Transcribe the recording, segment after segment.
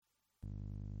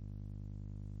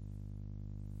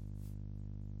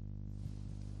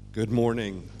Good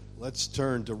morning. Let's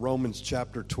turn to Romans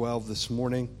chapter 12 this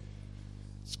morning.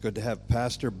 It's good to have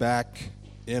Pastor back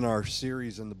in our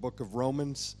series in the book of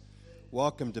Romans.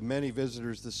 Welcome to many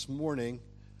visitors this morning.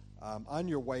 On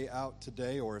your way out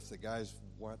today, or if the guys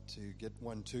want to get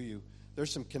one to you,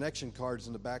 there's some connection cards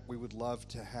in the back. We would love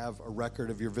to have a record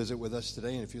of your visit with us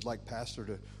today, and if you'd like Pastor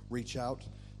to reach out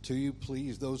to you,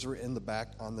 please, those are in the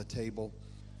back on the table.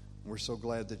 We're so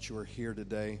glad that you are here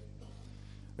today.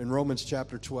 In Romans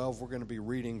chapter 12, we're going to be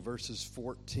reading verses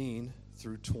 14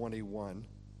 through 21.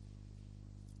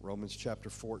 Romans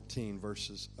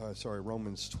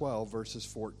 12, verses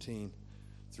 14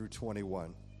 through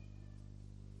 21.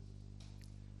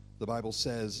 The Bible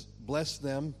says, "Bless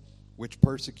them which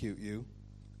persecute you,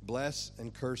 bless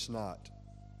and curse not.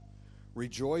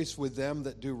 Rejoice with them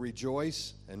that do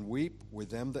rejoice, and weep with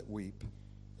them that weep.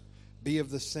 Be of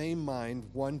the same mind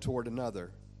one toward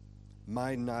another.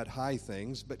 Mind not high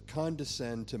things, but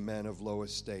condescend to men of low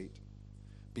estate.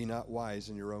 Be not wise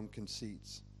in your own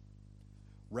conceits.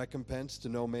 Recompense to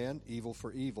no man evil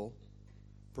for evil.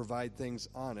 Provide things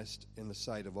honest in the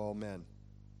sight of all men.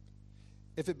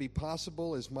 If it be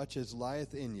possible, as much as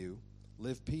lieth in you,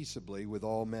 live peaceably with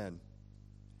all men.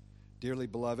 Dearly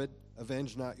beloved,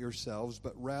 avenge not yourselves,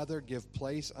 but rather give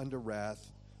place unto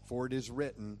wrath, for it is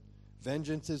written,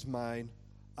 Vengeance is mine,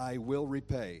 I will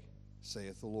repay,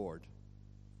 saith the Lord.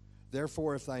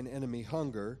 Therefore, if thine enemy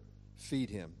hunger, feed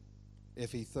him.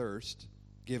 If he thirst,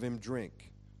 give him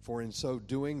drink. For in so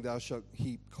doing thou shalt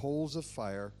heap coals of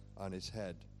fire on his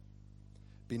head.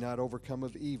 Be not overcome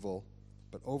of evil,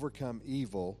 but overcome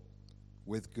evil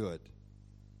with good."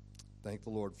 Thank the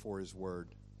Lord for his word.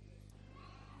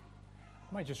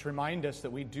 I might just remind us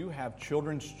that we do have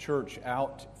Children's Church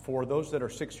out for those that are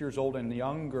 6 years old and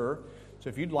younger. So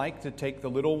if you'd like to take the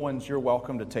little ones, you're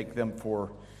welcome to take them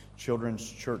for Children's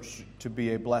Church to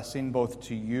be a blessing both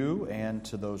to you and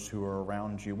to those who are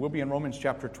around you. We'll be in Romans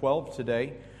chapter 12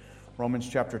 today. Romans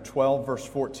chapter 12, verse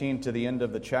 14 to the end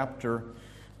of the chapter.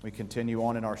 We continue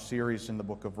on in our series in the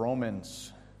book of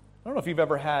Romans. I don't know if you've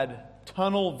ever had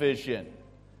tunnel vision.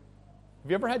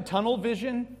 Have you ever had tunnel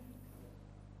vision?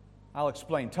 I'll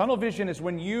explain. Tunnel vision is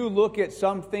when you look at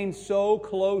something so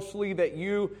closely that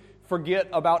you forget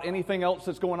about anything else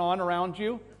that's going on around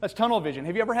you. That's tunnel vision.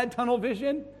 Have you ever had tunnel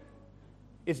vision?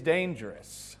 It's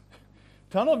dangerous.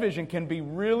 Tunnel vision can be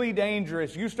really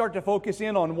dangerous. You start to focus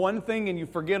in on one thing and you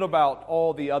forget about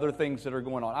all the other things that are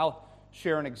going on. I'll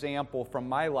share an example from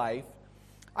my life.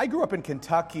 I grew up in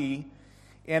Kentucky,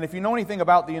 and if you know anything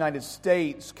about the United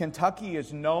States, Kentucky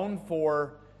is known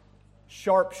for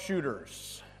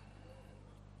sharpshooters.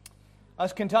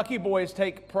 Us Kentucky boys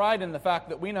take pride in the fact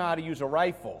that we know how to use a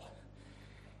rifle.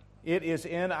 It is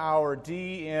in our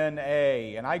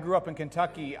DNA. And I grew up in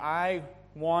Kentucky. I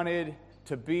wanted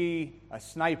to be a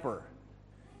sniper.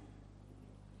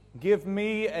 Give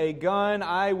me a gun,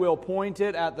 I will point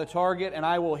it at the target, and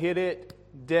I will hit it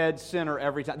dead center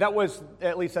every time. That's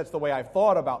the way I've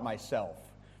thought about myself.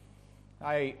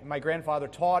 My grandfather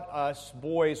taught us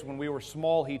boys when we were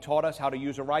small. He taught us how to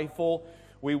use a rifle.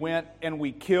 We went and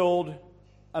we killed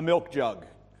a milk jug.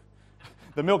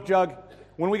 The milk jug,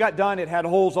 when we got done, it had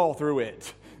holes all through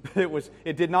it.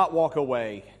 It did not walk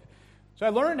away. So I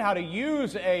learned how to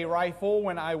use a rifle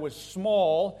when I was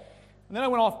small. And then I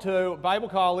went off to Bible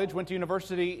college, went to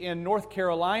university in North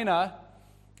Carolina.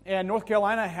 And North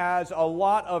Carolina has a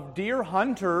lot of deer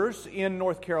hunters in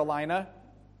North Carolina.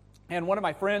 And one of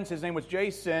my friends, his name was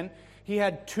Jason, he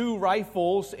had 2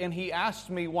 rifles, and he asked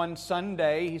me one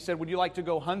Sunday, he said, "Would you like to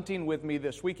go hunting with me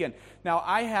this weekend?" Now,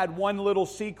 I had one little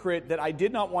secret that I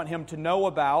did not want him to know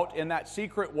about, and that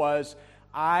secret was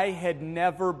I had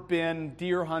never been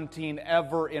deer hunting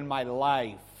ever in my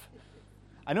life.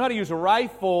 I knew how to use a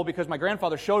rifle because my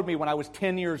grandfather showed me when I was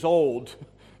 10 years old.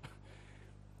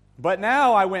 But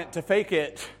now I went to fake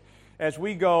it as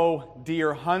we go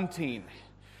deer hunting.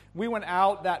 We went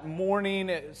out that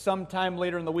morning, sometime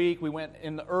later in the week. We went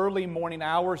in the early morning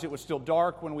hours. It was still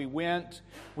dark when we went.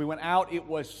 We went out. It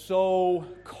was so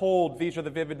cold. These are the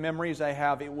vivid memories I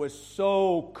have. It was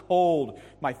so cold.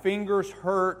 My fingers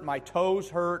hurt. My toes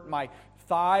hurt. My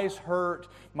thighs hurt.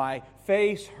 My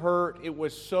face hurt. It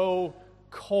was so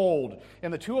cold.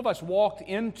 And the 2 of us walked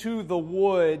into the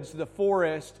woods, the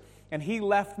forest, and he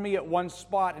left me at one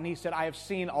spot, and he said, "I have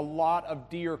seen a lot of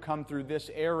deer come through this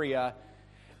area."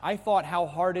 I thought, how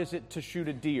hard is it to shoot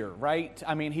a deer, right?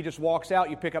 I mean, he just walks out,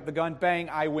 you pick up the gun, bang,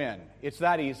 I win. It's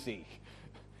that easy.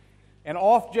 And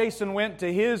off Jason went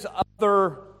to his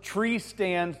other tree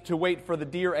stand to wait for the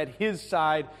deer at his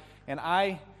side, and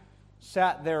I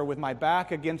sat there with my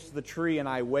back against the tree, and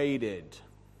I waited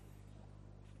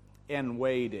and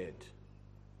waited.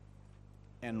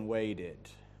 and waited.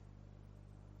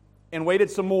 And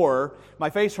waited some more. My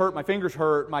face hurt, my fingers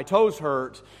hurt, my toes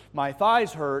hurt, my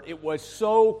thighs hurt. It was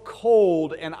so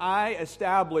cold, and I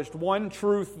established one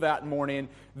truth that morning.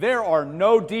 There are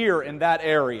no deer in that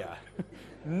area.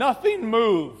 Nothing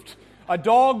moved. A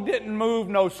dog didn't move,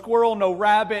 no squirrel, no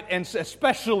rabbit, and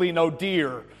especially no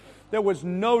deer. There was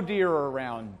no deer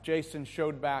around. Jason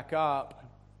showed back up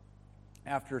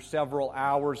after several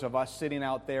hours of us sitting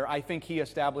out there. I think he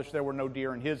established there were no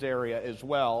deer in his area as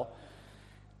well.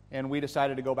 And we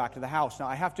decided to go back to the house. Now,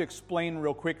 I have to explain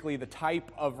real quickly the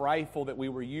type of rifle that we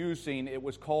were using. It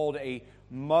was called a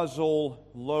muzzle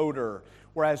loader.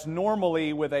 Whereas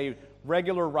normally with a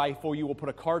regular rifle, you will put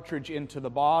a cartridge into the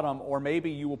bottom, or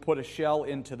maybe you will put a shell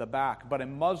into the back. But a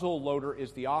muzzle loader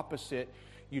is the opposite.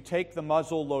 You take the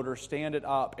muzzle loader, stand it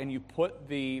up, and you put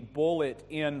the bullet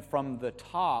in from the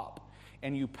top,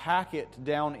 and you pack it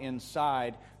down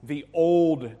inside the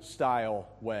old style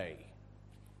way.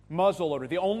 Muzzle loader.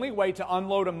 The only way to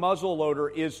unload a muzzle loader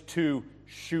is to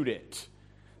shoot it.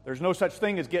 There's no such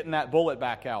thing as getting that bullet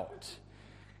back out.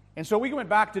 And so we went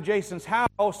back to Jason's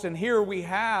house, and here we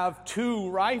have 2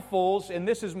 rifles, and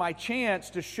this is my chance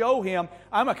to show him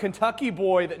I'm a Kentucky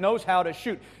boy that knows how to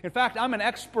shoot. In fact, I'm an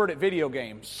expert at video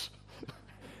games.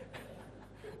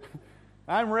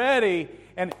 I'm ready.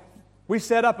 And we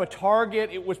set up a target.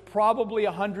 It was probably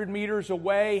 100 meters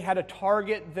away, had a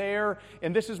target there,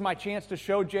 and this is my chance to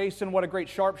show Jason what a great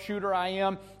sharpshooter I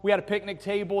am. We had a picnic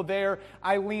table there.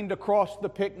 I leaned across the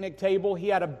picnic table. He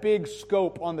had a big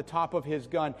scope on the top of his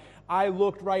gun. I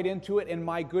looked right into it, and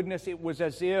my goodness, it was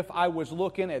as if I was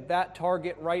looking at that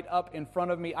target right up in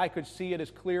front of me. I could see it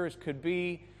as clear as could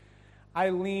be. I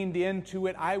leaned into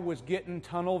it. I was getting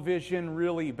tunnel vision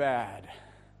really bad.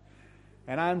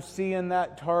 And I'm seeing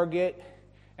that target,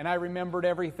 and I remembered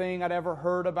everything I'd ever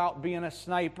heard about being a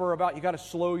sniper, about you got to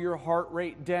slow your heart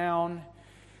rate down,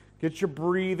 get your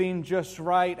breathing just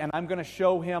right, and I'm going to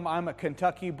show him I'm a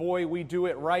Kentucky boy. We do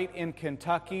it right in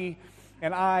Kentucky.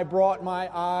 And I brought my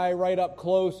eye right up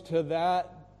close to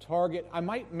that target. I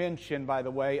might mention, by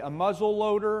the way, a muzzle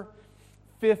loader,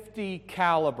 50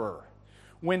 caliber.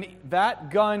 When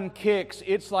that gun kicks,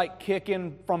 it's like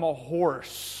kicking from a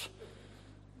horse.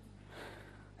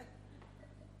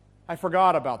 I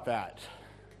forgot about that.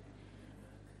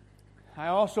 I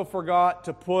also forgot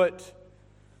to put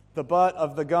the butt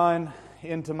of the gun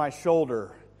into my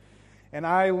shoulder. And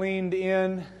I leaned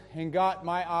in and got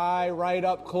my eye right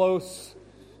up close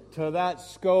to that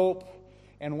scope.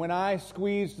 And when I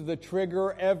squeezed the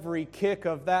trigger, every kick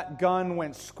of that gun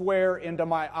went square into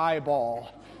my eyeball.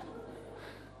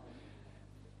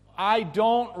 I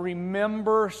don't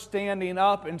remember standing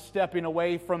up and stepping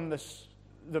away from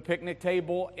the picnic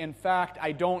table. In fact,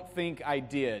 I don't think I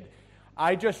did.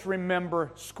 I just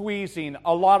remember squeezing,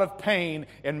 a lot of pain,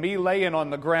 and me laying on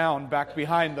the ground back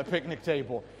behind the picnic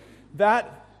table.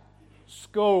 That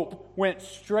scope went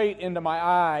straight into my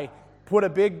eye, put a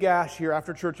big gash here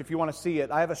after church if you want to see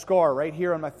it. I have a scar right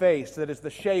here on my face that is the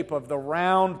shape of the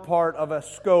round part of a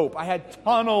scope. I had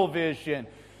tunnel vision.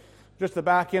 Just the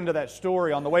back end of that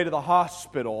story, on the way to the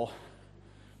hospital,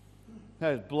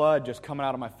 there's blood just coming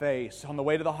out of my face. On the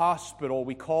way to the hospital,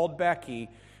 we called Becky.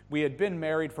 We had been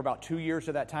married for about 2 years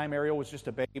at that time. Ariel was just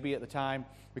a baby at the time.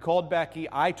 We called Becky.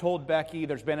 I told Becky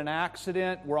there's been an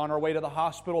accident. We're on our way to the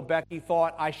hospital. Becky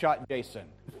thought I shot Jason.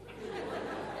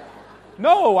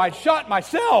 No, I shot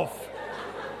myself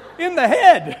in the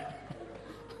head.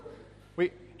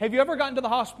 Have you ever gotten to the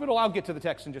hospital? I'll get to the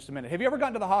text in just a minute. Have you ever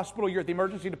gotten to the hospital, you're at the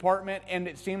emergency department, and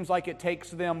it seems like it takes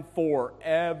them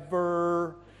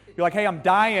forever? You're like, hey, I'm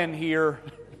dying here.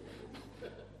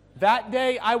 That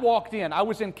day, I walked in. I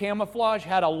was in camouflage,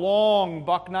 had a long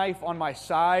buck knife on my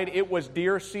side. It was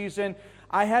deer season.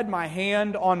 I had my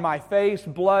hand on my face.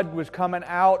 Blood was coming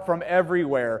out from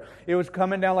everywhere. It was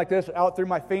coming down like this, out through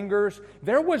my fingers.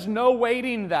 There was no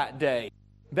waiting that day.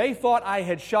 They thought I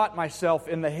had shot myself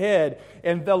in the head.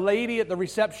 And the lady at the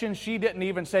reception, she didn't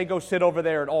even say, go sit over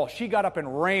there at all. She got up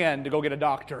and ran to go get a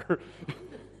doctor.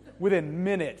 Within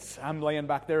minutes, I'm laying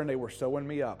back there and they were sewing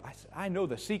me up. I said, I know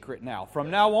the secret now. From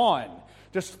now on,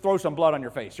 just throw some blood on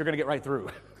your face. You're going to get right through.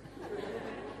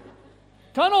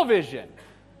 Tunnel vision.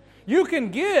 You can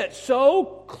get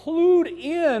so clued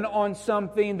in on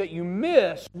something that you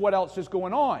miss what else is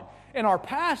going on. And our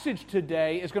passage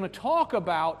today is going to talk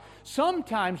about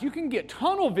sometimes you can get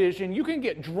tunnel vision, you can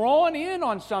get drawn in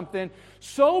on something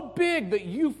so big that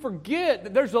you forget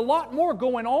that there's a lot more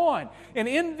going on. And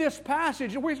in this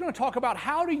passage, we're going to talk about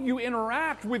how do you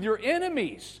interact with your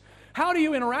enemies. How do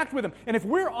you interact with them? And if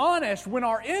we're honest, when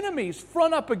our enemies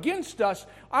front up against us,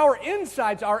 our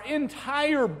insides, our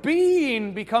entire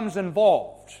being becomes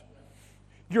involved.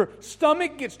 Your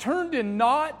stomach gets turned in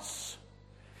knots,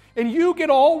 and you get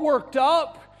all worked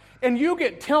up, and you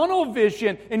get tunnel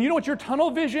vision. And you know what your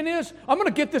tunnel vision is? I'm going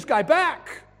to get this guy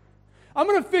back. I'm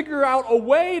going to figure out a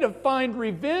way to find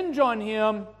revenge on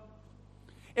him.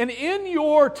 And in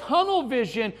your tunnel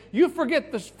vision, you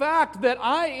forget this fact that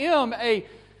I am a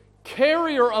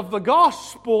carrier of the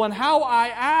gospel, and how I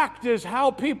act is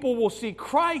how people will see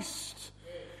Christ.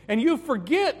 And you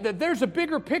forget that there's a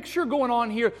bigger picture going on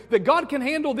here, that God can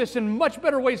handle this in much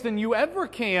better ways than you ever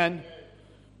can.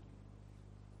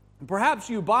 Perhaps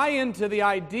you buy into the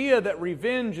idea that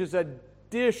revenge is a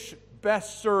dish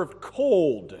best served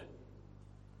cold.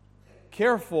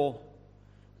 Careful,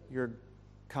 you're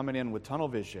coming in with tunnel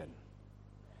vision.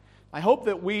 I hope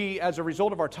that we, as a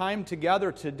result of our time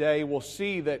together today, will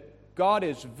see that God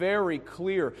is very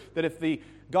clear that if the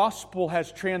gospel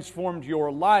has transformed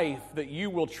your life, that you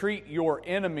will treat your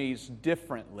enemies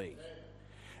differently.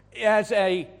 As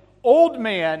an old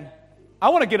man, I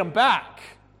want to get them back.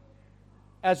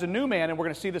 As a new man, and we're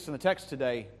going to see this in the text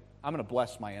today, I'm going to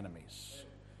bless my enemies.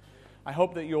 I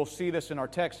hope that you'll see this in our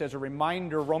text as a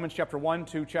reminder. Romans chapter 1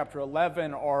 to chapter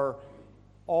 11 are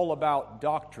all about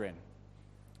doctrine.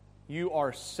 You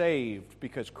are saved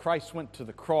because Christ went to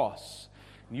the cross.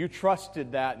 You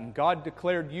trusted that, and God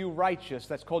declared you righteous.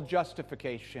 That's called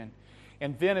justification.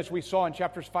 And then, as we saw in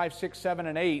chapters 5, 6, 7,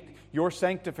 and 8, your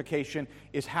sanctification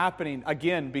is happening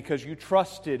again because you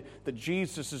trusted that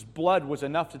Jesus' blood was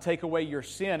enough to take away your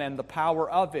sin and the power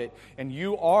of it. And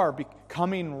you are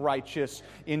becoming righteous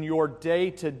in your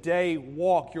day-to-day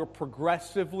walk. You're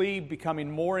progressively becoming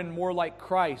more and more like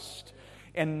Christ.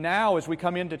 And now, as we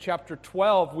come into chapter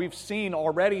 12, we've seen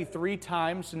already 3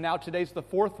 times, and now today's the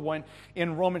 4th one.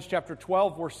 In Romans chapter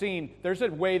 12, we're seeing there's a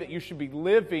way that you should be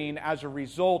living as a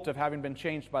result of having been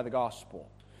changed by the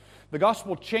gospel. The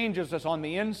gospel changes us on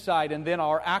the inside, and then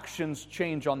our actions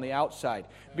change on the outside.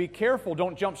 Be careful,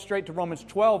 don't jump straight to Romans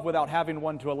 12 without having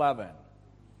 1 to 11.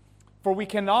 For we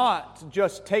cannot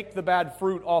just take the bad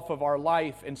fruit off of our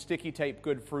life and sticky tape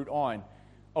good fruit on.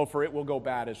 Oh, for it will go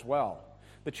bad as well.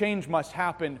 The change must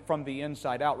happen from the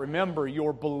inside out. Remember,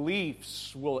 your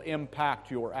beliefs will impact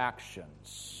your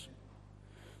actions.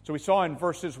 So we saw in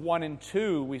verses 1 and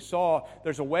 2, we saw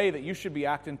there's a way that you should be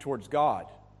acting towards God.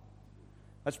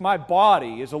 That's my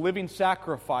body is a living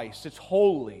sacrifice. It's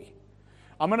holy.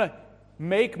 I'm going to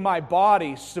make my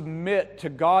body submit to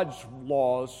God's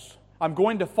laws. I'm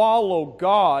going to follow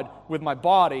God with my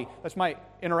body. That's my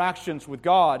interactions with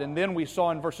God. And then we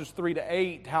saw in verses 3 to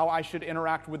 8 how I should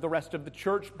interact with the rest of the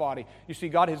church body. You see,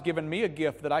 God has given me a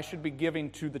gift that I should be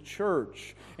giving to the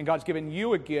church. And God's given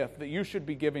you a gift that you should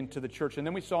be giving to the church. And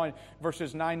then we saw in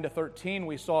verses 9 to 13,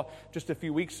 we saw just a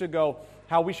few weeks ago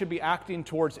how we should be acting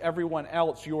towards everyone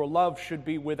else. Your love should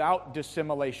be without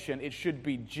dissimulation. It should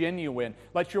be genuine.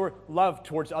 Let your love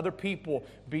towards other people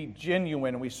be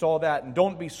genuine. And we saw that. And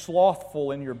don't be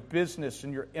slothful in your business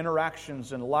and your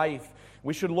interactions in life.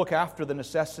 We should look after the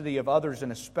necessity of others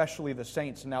and especially the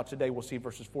saints. And now today we'll see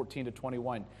verses 14 to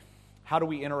 21. How do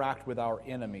we interact with our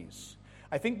enemies?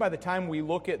 I think by the time we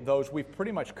look at those, we've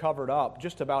pretty much covered up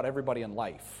just about everybody in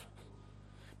life.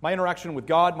 My interaction with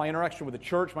God, my interaction with the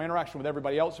church, my interaction with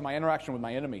everybody else, and my interaction with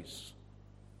my enemies.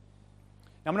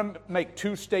 Now, I'm going to make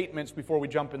 2 statements before we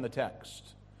jump in the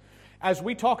text. As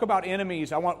we talk about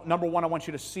enemies, number one, I want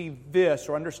you to see this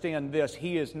or understand this.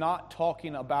 He is not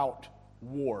talking about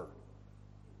war.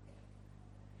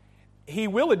 He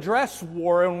will address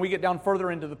war, and when we get down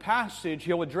further into the passage,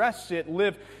 he'll address it,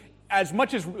 live as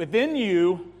much as within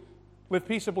you, live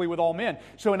peaceably with all men.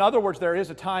 So in other words, there is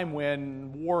a time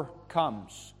when war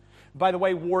comes. By the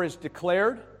way, war is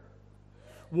declared,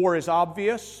 war is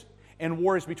obvious, and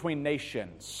war is between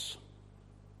nations.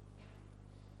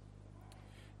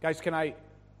 Guys, can I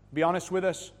be honest with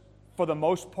us? For the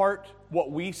most part,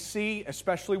 what we see,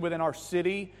 especially within our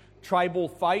city, tribal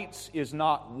fights, is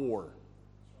not war.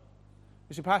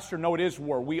 You say, Pastor, no, it is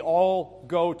war. We all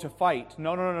go to fight.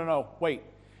 No. Wait.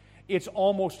 It's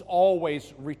almost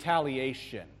always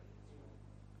retaliation.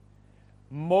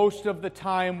 Most of the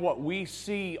time, what we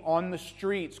see on the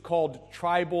streets called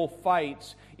tribal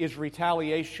fights is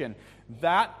retaliation.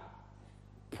 That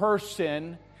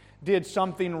person did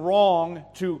something wrong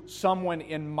to someone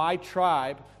in my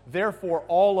tribe. Therefore,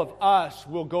 all of us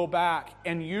will go back,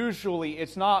 and usually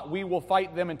it's not we will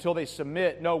fight them until they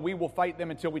submit. No, we will fight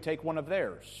them until we take one of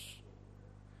theirs.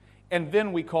 And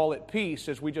then we call it peace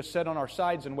as we just sit on our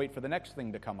sides and wait for the next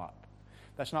thing to come up.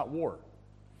 That's not war.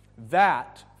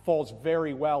 That falls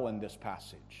very well in this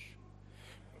passage.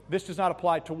 This does not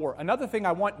apply to war. Another thing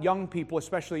I want young people,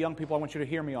 especially young people, I want you to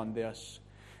hear me on this.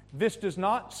 This does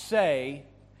not say,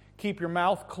 keep your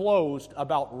mouth closed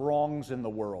about wrongs in the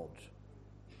world.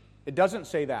 It doesn't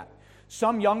say that.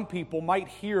 Some young people might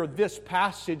hear this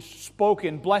passage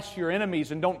spoken, bless your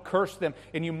enemies and don't curse them,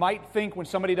 and you might think when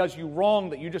somebody does you wrong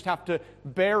that you just have to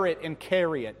bear it and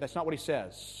carry it. That's not what he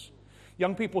says.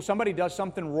 Young people, somebody does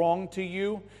something wrong to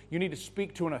you, you need to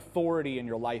speak to an authority in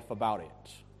your life about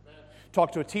it.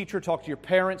 Talk to a teacher, talk to your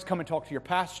parents, come and talk to your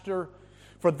pastor.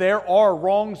 For there are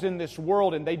wrongs in this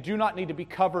world, and they do not need to be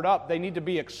covered up. They need to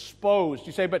be exposed.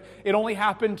 You say, but it only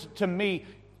happened to me.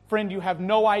 Friend, you have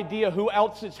no idea who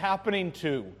else it's happening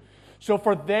to. So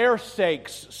for their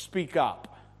sakes, speak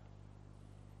up.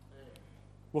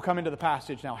 We'll come into the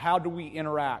passage now. How do we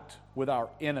interact with our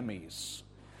enemies?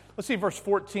 Let's see verse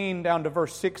 14 down to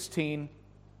verse 16.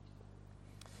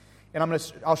 And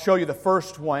I'll show you the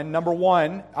first one. Number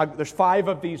one, there's 5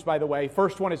 of these, by the way.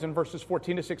 First one is in verses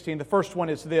 14 to 16. The first one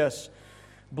is this: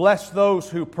 bless those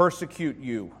who persecute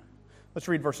you. Let's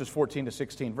read verses 14 to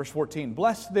 16. Verse 14,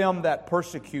 bless them that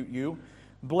persecute you.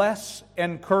 Bless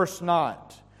and curse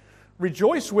not.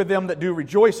 Rejoice with them that do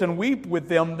rejoice, and weep with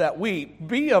them that weep.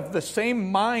 Be of the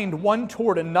same mind one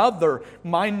toward another.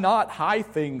 Mind not high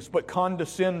things, but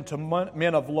condescend to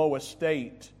men of low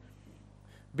estate.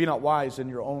 Be not wise in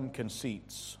your own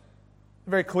conceits.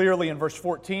 Very clearly in verse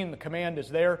 14, the command is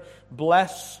there.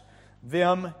 Bless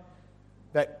them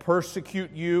that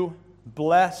persecute you.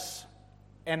 Bless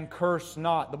and curse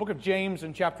not. The book of James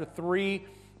in chapter 3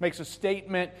 makes a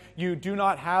statement. You do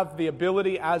not have the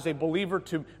ability as a believer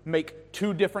to make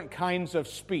 2 different kinds of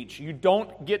speech. You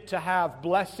don't get to have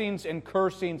blessings and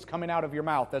cursings coming out of your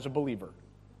mouth as a believer.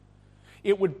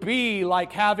 It would be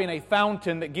like having a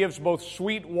fountain that gives both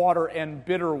sweet water and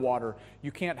bitter water.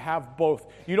 You can't have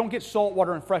both. You don't get salt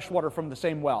water and fresh water from the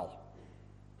same well.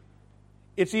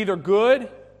 It's either good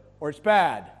or it's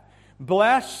bad.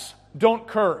 Bless, don't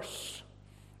curse.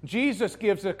 Jesus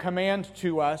gives a command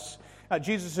to us.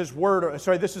 Jesus' word,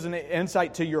 this is an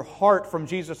insight to your heart from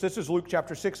Jesus. This is Luke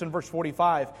chapter 6 and verse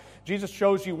 45. Jesus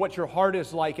shows you what your heart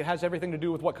is like. It has everything to do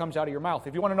with what comes out of your mouth.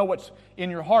 If you want to know what's in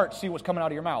your heart, see what's coming out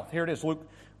of your mouth. Here it is, Luke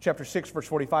chapter 6, verse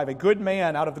 45. A good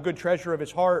man out of the good treasure of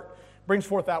his heart brings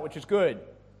forth that which is good.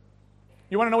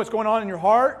 You want to know what's going on in your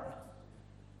heart?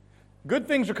 Good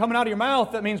things are coming out of your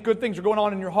mouth. That means good things are going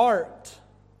on in your heart.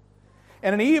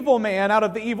 And an evil man out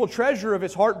of the evil treasure of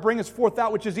his heart bringeth forth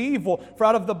that which is evil. For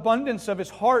out of the abundance of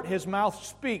his heart his mouth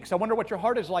speaks. I wonder what your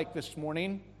heart is like this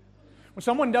morning. When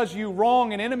someone does you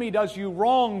wrong, an enemy does you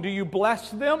wrong, do you bless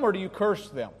them or do you curse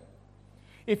them?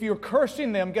 If you're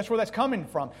cursing them, guess where that's coming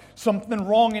from? Something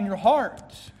wrong in your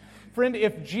heart. Friend,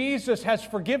 if Jesus has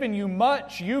forgiven you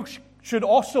much, you should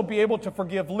also be able to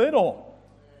forgive little.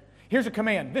 Here's a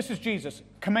command. This is Jesus.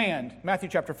 Command, Matthew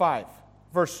chapter 5,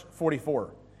 verse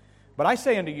 44. But I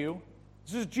say unto you,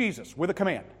 this is Jesus with a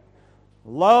command,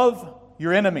 love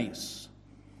your enemies,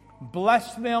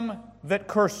 bless them that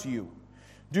curse you,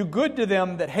 do good to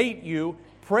them that hate you,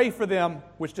 pray for them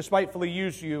which despitefully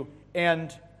use you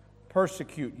and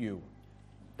persecute you.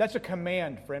 That's a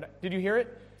command, friend. Did you hear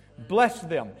it? Bless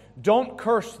them. Don't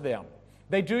curse them.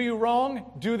 They do you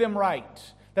wrong, do them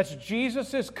right. That's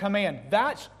Jesus' command.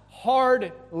 That's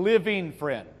hard living,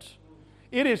 friend.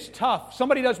 It is tough.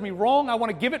 Somebody does me wrong, I want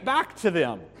to give it back to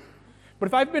them. But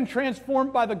if I've been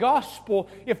transformed by the gospel,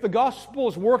 if the gospel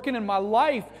is working in my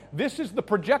life, this is the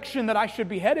projection that I should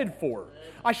be headed for.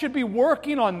 I should be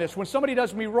working on this. When somebody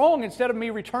does me wrong, instead of me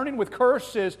returning with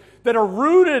curses that are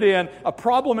rooted in a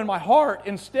problem in my heart,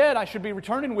 instead I should be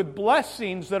returning with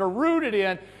blessings that are rooted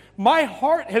in my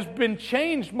heart has been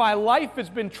changed. My life has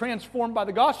been transformed by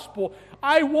the gospel.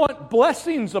 I want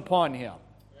blessings upon him.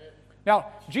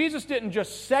 Now, Jesus didn't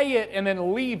just say it and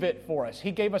then leave it for us. He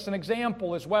gave us an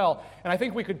example as well. And I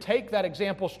think we could take that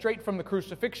example straight from the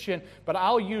crucifixion, but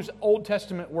I'll use Old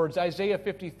Testament words. Isaiah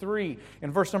 53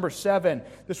 in verse number 7.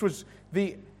 This was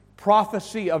the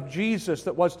prophecy of Jesus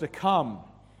that was to come.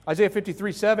 Isaiah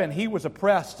 53:7, he was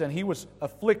oppressed and he was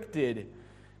afflicted,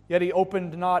 yet he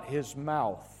opened not his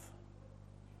mouth.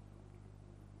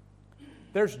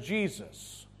 There's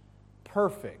Jesus,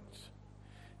 perfect.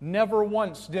 Never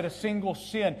once did a single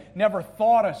sin, never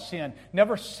thought a sin,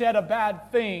 never said a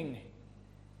bad thing.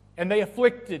 And they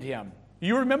afflicted him.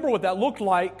 You remember what that looked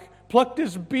like? Plucked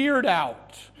his beard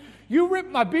out. You ripped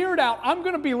my beard out, I'm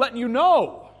going to be letting you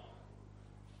know.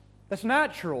 That's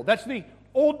natural. That's the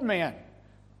old man.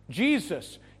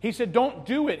 Jesus, he said, don't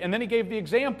do it. And then he gave the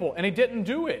example, and he didn't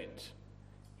do it.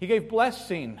 He gave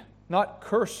blessing, not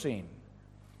cursing.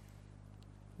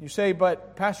 You say,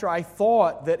 but Pastor, I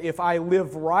thought that if I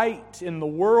live right in the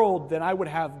world, then I would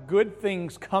have good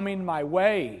things coming my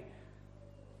way.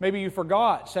 Maybe you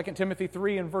forgot 2 Timothy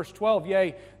 3 and verse 12,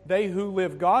 yea, they who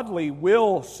live godly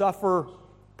will suffer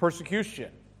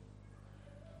persecution.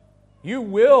 You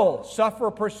will suffer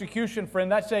persecution,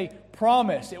 friend. That's a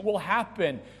promise. It will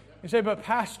happen. You say, but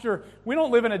Pastor, we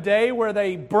don't live in a day where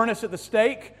they burn us at the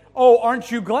stake. Oh, aren't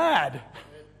you glad?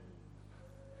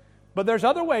 But there's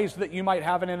other ways that you might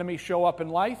have an enemy show up in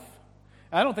life.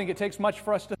 I don't think it takes much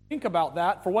for us to think about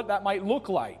that, for what that might look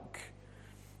like.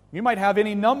 You might have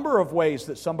any number of ways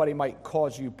that somebody might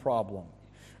cause you problem.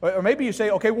 Or maybe you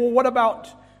say, okay, well, what about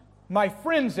my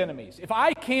friends' enemies? If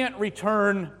I can't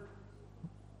return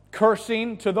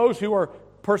cursing to those who are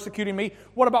persecuting me,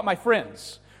 what about my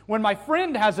friends? When my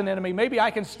friend has an enemy, maybe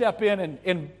I can step in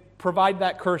and provide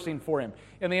that cursing for him.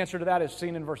 And the answer to that is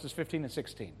seen in verses 15 and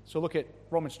 16. So look at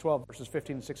Romans 12, verses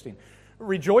 15 and 16.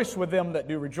 Rejoice with them that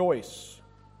do rejoice.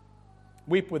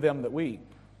 Weep with them that weep.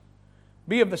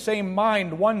 Be of the same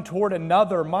mind one toward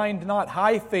another. Mind not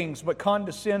high things, but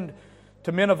condescend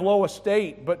to men of low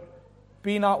estate. But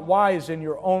be not wise in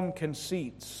your own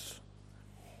conceits.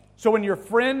 So when your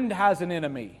friend has an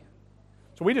enemy,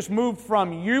 so we just moved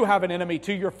from you have an enemy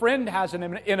to your friend has an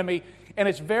enemy, and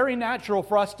it's very natural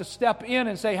for us to step in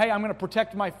and say, hey, I'm going to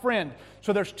protect my friend.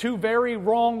 So there's two very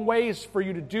wrong ways for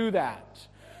you to do that.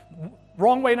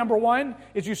 Wrong way number one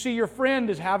is you see your friend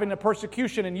is having a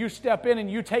persecution and you step in and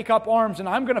you take up arms and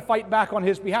I'm going to fight back on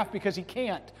his behalf because he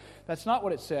can't. That's not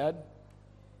what it said.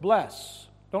 Bless,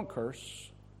 don't curse.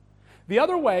 The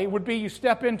other way would be you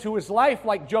step into his life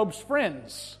like Job's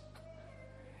friends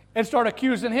and start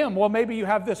accusing him. Well, maybe you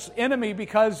have this enemy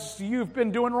because you've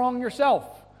been doing wrong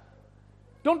yourself.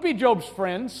 Don't be Job's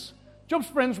friends. Job's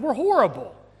friends were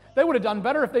horrible. They would have done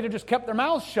better if they'd have just kept their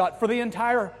mouths shut for the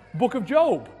entire book of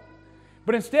Job.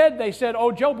 But instead they said,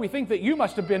 oh, Job, we think that you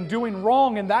must have been doing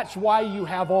wrong and that's why you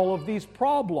have all of these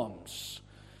problems.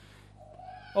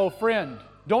 Oh, friend,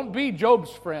 don't be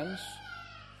Job's friends.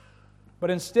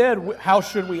 But instead, how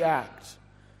should we act?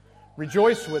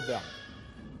 Rejoice with them.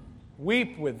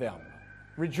 Weep with them.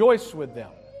 Rejoice with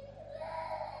them.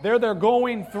 They're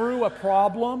going through a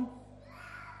problem.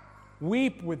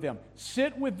 Weep with them.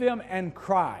 Sit with them and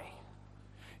cry.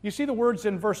 You see the words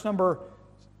in verse number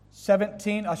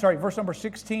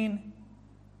 16.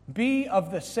 Be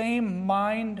of the same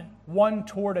mind one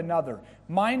toward another.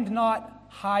 Mind not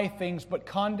high things, but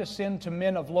condescend to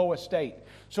men of low estate.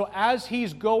 So as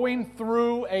he's going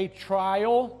through a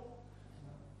trial,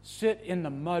 sit in the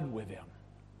mud with him.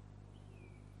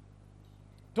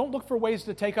 Don't look for ways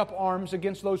to take up arms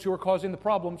against those who are causing the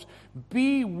problems.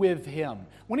 Be with him.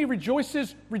 When he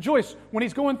rejoices, rejoice. When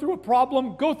he's going through a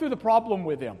problem, go through the problem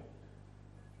with him.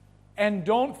 And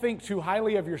don't think too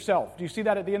highly of yourself. Do you see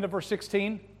that at the end of verse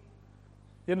 16?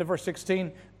 The end of verse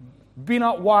 16. Be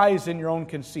not wise in your own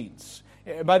conceits.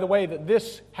 By the way, that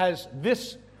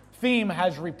this theme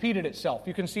has repeated itself.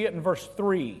 You can see it in verse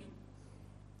 3.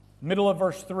 Middle of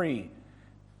verse 3.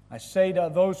 I say to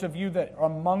those of you that are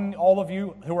among all of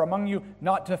you who are among you,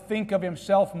 not to think of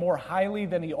himself more highly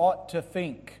than he ought to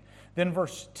think. Then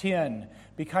verse 10,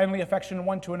 be kindly affectionate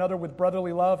one to another with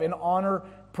brotherly love, in honor,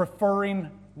 preferring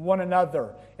one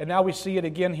another. And now we see it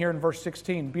again here in verse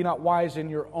 16. Be not wise in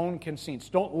your own conceits.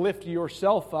 Don't lift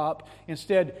yourself up.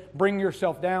 Instead, bring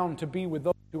yourself down to be with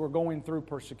those who are going through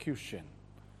persecution.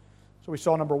 So we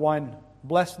saw number one,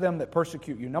 bless them that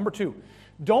persecute you. Number two,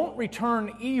 don't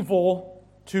return evil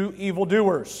to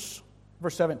evildoers.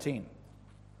 Verse 17.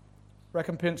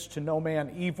 Recompense to no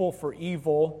man evil for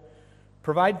evil.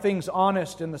 Provide things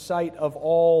honest in the sight of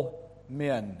all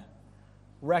men.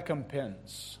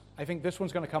 Recompense. I think this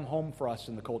one's going to come home for us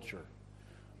in the culture.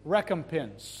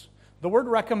 Recompense. The word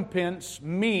recompense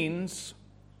means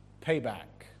payback.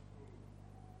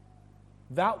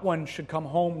 That one should come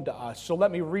home to us. So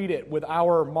let me read it with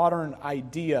our modern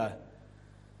idea.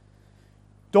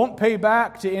 Don't pay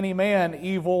back to any man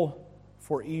evil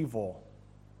for evil.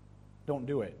 Don't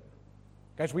do it.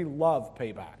 Guys, we love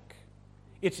payback.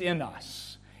 It's in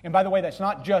us. And by the way, that's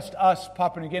not just us,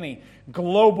 Papua New Guinea.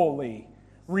 Globally,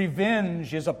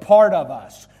 revenge is a part of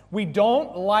us. We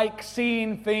don't like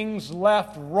seeing things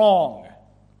left wrong.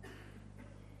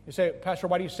 You say, Pastor,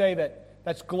 why do you say that?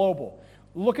 That's global.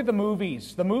 Look at the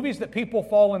movies that people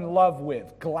fall in love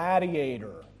with.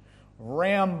 Gladiator,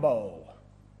 Rambo.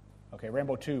 Okay,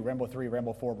 Rambo 2, Rambo 3,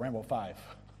 Rambo 4, Rambo 5.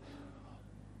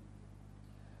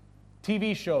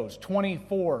 TV shows,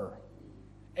 24,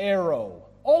 Arrow.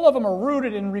 All of them are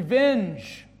rooted in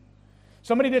revenge.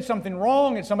 Somebody did something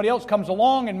wrong and somebody else comes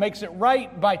along and makes it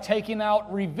right by taking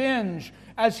out revenge.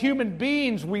 As human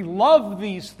beings, we love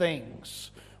these things.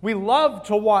 We love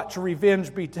to watch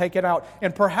revenge be taken out.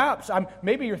 And perhaps,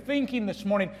 maybe you're thinking this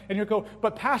morning and you go,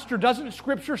 but Pastor, doesn't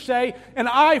Scripture say an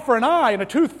eye for an eye and a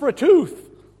tooth for a tooth?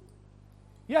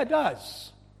 Yeah, it does.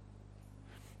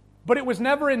 But it was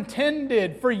never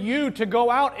intended for you to go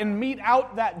out and mete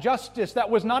out that justice. That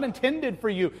was not intended for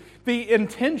you. The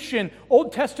intention,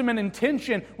 Old Testament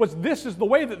intention, was this is the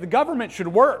way that the government should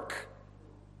work.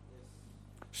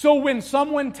 So when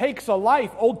someone takes a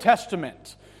life, Old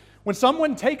Testament, when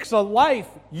someone takes a life,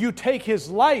 you take his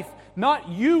life. Not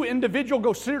you, individual,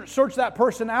 go search that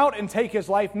person out and take his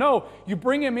life. No, you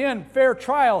bring him in, fair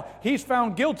trial. He's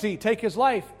found guilty, take his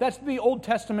life. That's the Old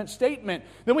Testament statement.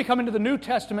 Then we come into the New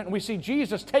Testament and we see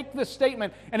Jesus take this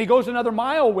statement and He goes another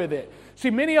mile with it. See,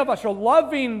 many of us are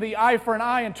loving the eye for an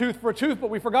eye and tooth for a tooth, but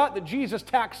we forgot that Jesus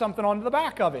tacked something onto the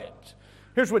back of it.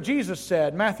 Here's what Jesus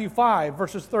said, Matthew 5,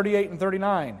 verses 38 and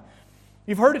 39.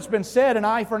 You've heard it's been said, an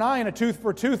eye for an eye and a tooth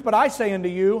for a tooth, but I say unto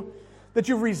you, that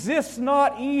you resist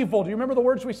not evil. Do you remember the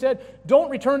words we said? Don't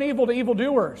return evil to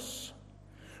evildoers.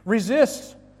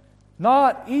 Resist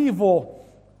not evil,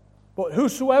 but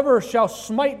whosoever shall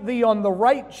smite thee on the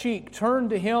right cheek, turn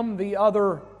to him the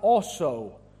other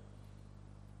also.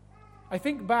 I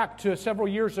think back to several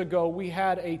years ago, we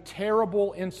had a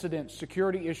terrible incident,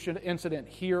 security incident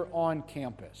here on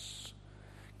campus.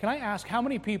 Can I ask, how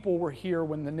many people were here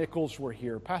when the Nichols were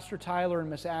here? Pastor Tyler and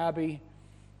Miss Abby.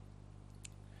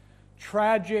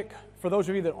 Tragic, for those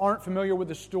of you that aren't familiar with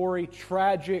the story,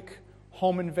 tragic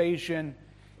home invasion,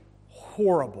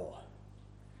 horrible.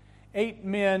 8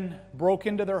 men broke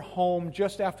into their home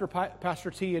just after Pastor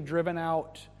T had driven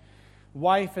out.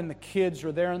 Wife and the kids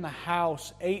are there in the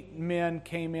house. 8 men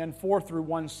came in, 4 through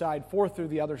one side, 4 through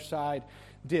the other side,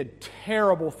 did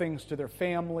terrible things to their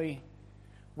family,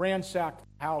 ransacked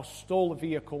the house, stole a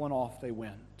vehicle, and off they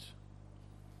went.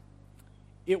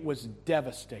 It was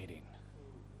devastating.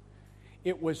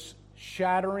 It was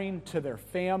shattering to their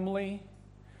family.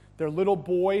 Their little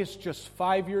boys, just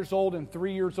 5 years old and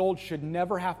 3 years old, should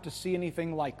never have to see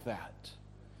anything like that.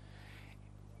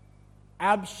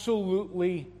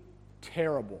 Absolutely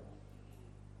terrible.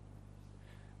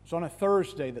 It was on a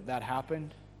Thursday that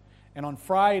happened. And on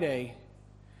Friday,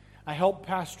 I helped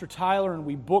Pastor Tyler and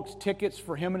we booked tickets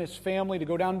for him and his family to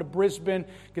go down to Brisbane,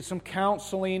 get some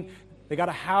counseling. They got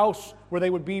a house where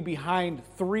they would be behind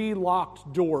 3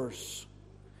 locked doors.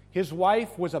 His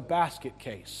wife was a basket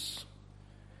case.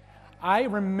 I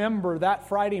remember that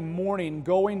Friday morning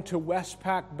going to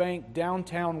Westpac Bank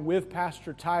downtown with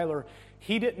Pastor Tyler.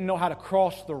 He didn't know how to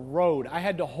cross the road. I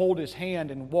had to hold his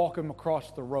hand and walk him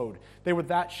across the road. They were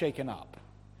that shaken up.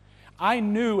 I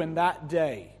knew in that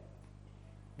day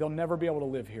they'll never be able to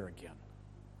live here again.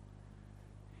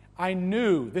 I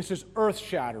knew this is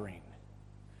earth-shattering.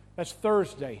 That's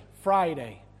Thursday,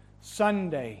 Friday,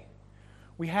 Sunday.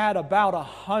 We had about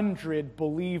 100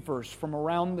 believers from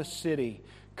around the city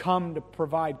come to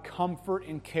provide comfort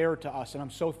and care to us, and I'm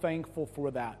so thankful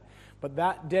for that. But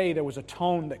that day there was a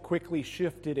tone that quickly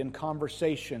shifted in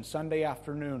conversation. Sunday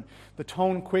afternoon, the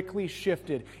tone quickly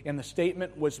shifted, and the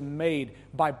statement was made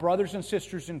by brothers and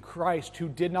sisters in Christ who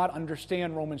did not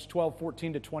understand Romans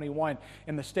 12:14-21.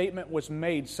 And the statement was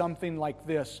made something like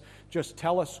this: just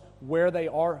tell us where they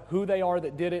are, who they are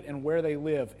that did it, and where they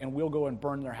live, and we'll go and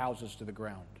burn their houses to the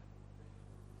ground.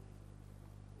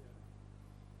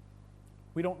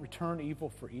 We don't return evil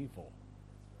for evil.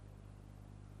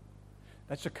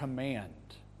 That's a command.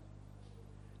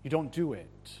 You don't do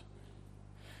it.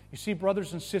 You see,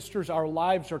 brothers and sisters, our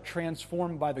lives are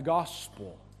transformed by the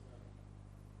gospel.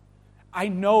 I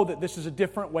know that this is a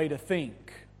different way to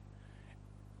think.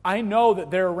 I know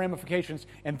that there are ramifications.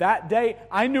 And that day,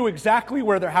 I knew exactly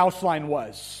where their house line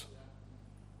was.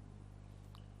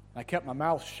 I kept my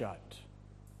mouth shut.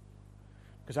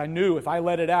 Because I knew if I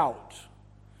let it out,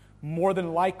 more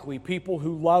than likely people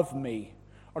who love me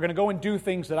are going to go and do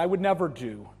things that I would never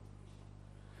do.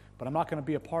 But I'm not going to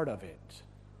be a part of it.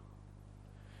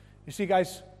 You see,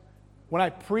 guys, when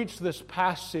I preach this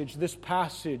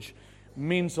passage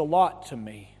means a lot to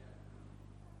me.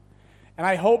 And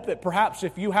I hope that perhaps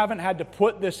if you haven't had to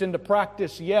put this into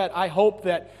practice yet, I hope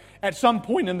that at some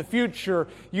point in the future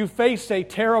you face a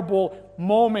terrible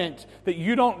moment that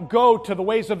you don't go to the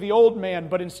ways of the old man,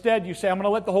 but instead you say, I'm going to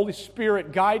let the Holy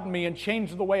Spirit guide me and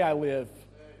change the way I live.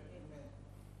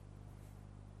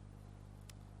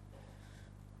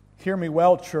 Hear me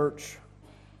well, church.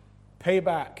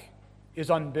 Payback is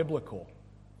unbiblical.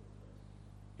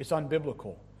 It's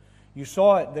unbiblical. You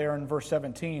saw it there in verse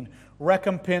 17.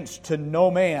 Recompense to no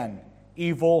man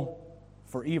evil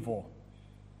for evil.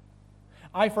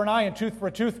 Eye for an eye and tooth for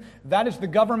a tooth, that is the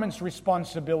government's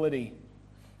responsibility.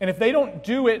 And if they don't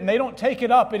do it and they don't take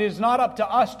it up, it is not up to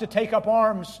us to take up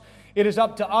arms. It is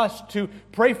up to us to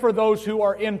pray for those who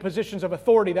are in positions of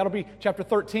authority. That'll be chapter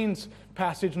 13's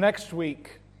passage next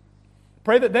week.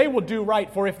 Pray that they will do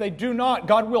right, for if they do not,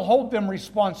 God will hold them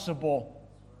responsible.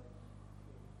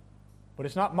 But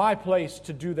it's not my place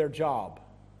to do their job.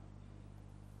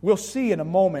 We'll see in a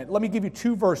moment. Let me give you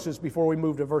 2 verses before we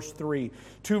move to verse 3.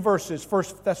 2 verses. 1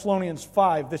 Thessalonians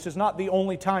 5. This is not the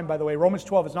only time, by the way. Romans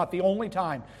 12 is not the only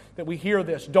time that we hear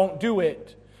this. Don't do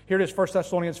it. Here it is, 1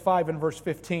 Thessalonians 5 and verse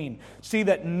 15. See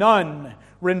that none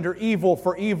render evil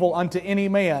for evil unto any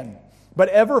man, but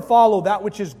ever follow that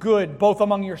which is good, both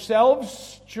among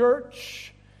yourselves,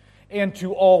 church, and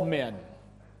to all men,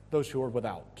 those who are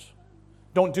without.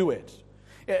 Don't do it.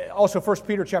 Also, 1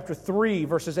 Peter chapter 3,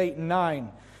 verses 8 and 9.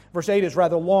 Verse 8 is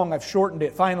rather long. I've shortened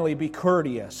it. Finally, be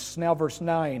courteous. Now, verse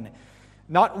 9.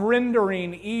 Not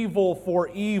rendering evil for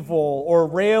evil or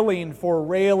railing for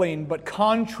railing, but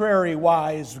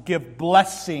contrariwise give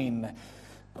blessing,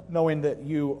 knowing that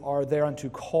you are thereunto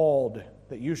called,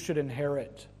 that you should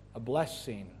inherit a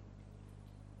blessing.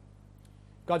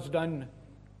 God's done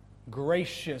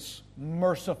gracious,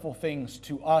 merciful things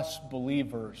to us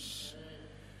believers.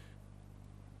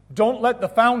 Don't let the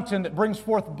fountain that brings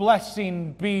forth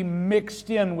blessing be mixed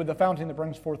in with the fountain that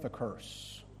brings forth a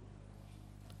curse.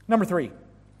 Number 3.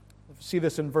 See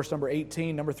this in verse number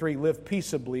 18. Number 3, live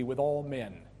peaceably with all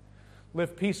men.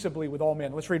 Live peaceably with all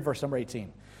men. Let's read verse number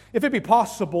 18. If it be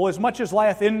possible, as much as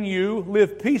lieth in you,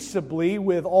 live peaceably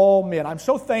with all men. I'm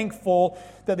so thankful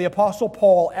that the Apostle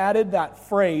Paul added that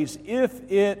phrase,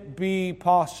 if it be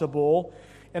possible.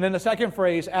 And then the second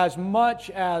phrase, as much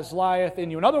as lieth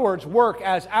in you. In other words, work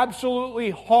as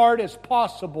absolutely hard as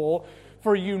possible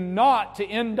for you not to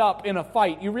end up in a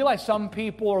fight. You realize some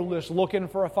people are just looking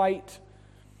for a fight?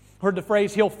 Heard the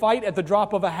phrase, he'll fight at the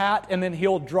drop of a hat and then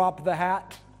he'll drop the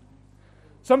hat?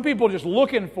 Some people are just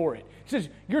looking for it. He says,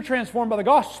 you're transformed by the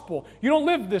gospel. You don't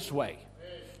live this way.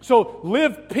 So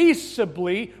live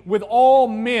peaceably with all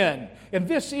men. And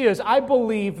this is, I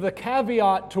believe, the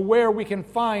caveat to where we can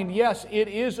find, yes, it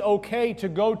is okay to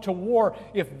go to war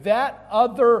if that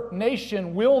other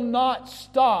nation will not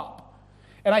stop.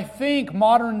 And I think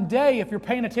modern day, if you're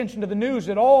paying attention to the news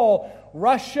at all,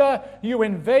 Russia, you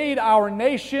invade our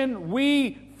nation,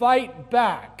 we fight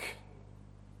back.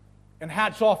 And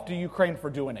hats off to Ukraine for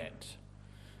doing it.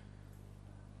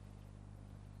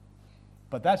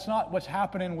 But that's not what's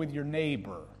happening with your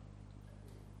neighbor.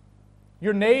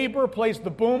 Your neighbor plays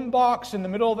the boombox in the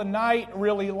middle of the night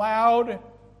really loud.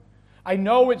 I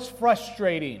know it's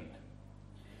frustrating,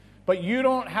 but you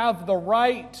don't have the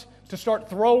right to start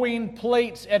throwing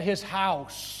plates at his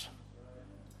house.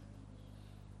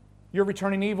 You're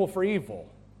returning evil for evil.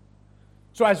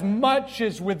 So as much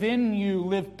as within you,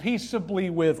 live peaceably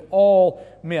with all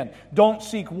men. Don't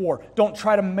seek war. Don't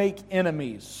try to make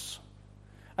enemies.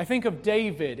 I think of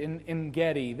David in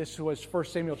En-Gedi. This was 1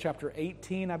 Samuel chapter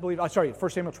 18, I believe. 1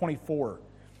 Samuel 24.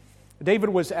 David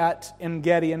was at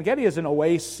En-Gedi. En-Gedi is an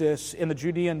oasis in the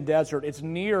Judean desert. It's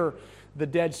near the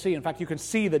Dead Sea. In fact, you can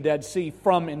see the Dead Sea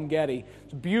from En-Gedi.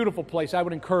 It's a beautiful place. I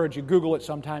would encourage you, Google it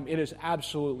sometime. It is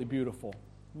absolutely beautiful.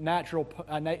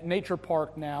 Nature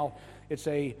park now. It's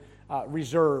a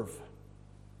reserve.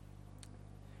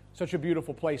 Such a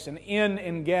beautiful place. And in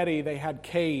En-Gedi, they had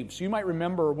caves. You might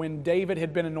remember when David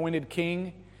had been anointed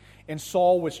king and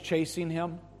Saul was chasing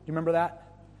him. You remember that?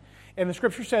 And the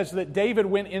scripture says that David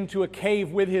went into a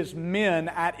cave with his men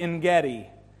at En-Gedi.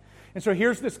 And so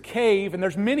here's this cave, and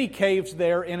there's many caves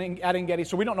there at En-Gedi,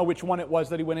 so we don't know which one it was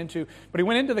that he went into. But he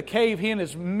went into the cave, he and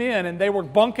his men, and they were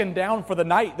bunking down for the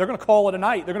night. They're going to call it a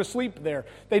night. They're going to sleep there.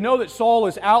 They know that Saul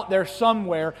is out there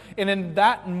somewhere, and in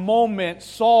that moment,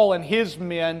 Saul and his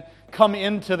men come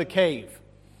into the cave.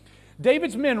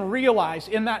 David's men realize,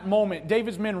 in that moment,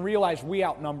 we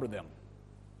outnumber them.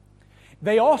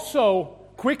 They also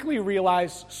quickly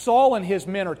realize Saul and his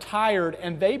men are tired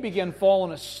and they begin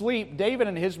falling asleep. David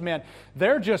and his men,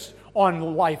 they're just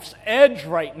on life's edge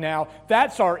right now.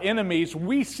 That's our enemies.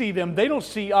 We see them. They don't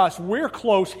see us. We're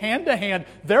close, hand to hand.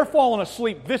 They're falling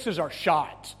asleep. This is our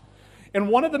shot. And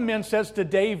one of the men says to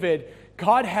David,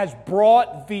 God has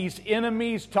brought these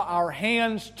enemies to our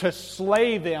hands to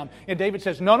slay them. And David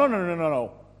says,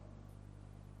 no.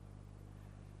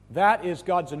 That is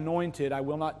God's anointed. I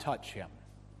will not touch him.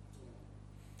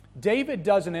 David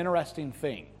does an interesting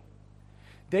thing.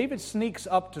 David sneaks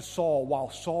up to Saul while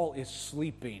Saul is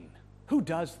sleeping. Who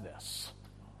does this?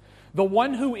 the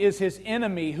one who is his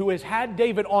enemy, who has had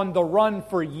David on the run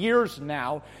for years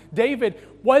now. David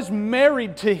was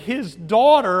married to his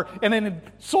daughter, and then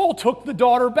Saul took the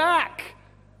daughter back.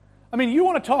 I mean, you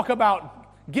want to talk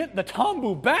about get the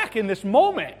tambu back in this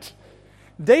moment.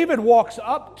 David walks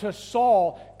up to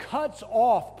Saul, cuts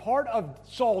off part of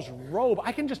Saul's robe.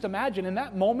 I can just imagine in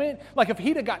that moment, like if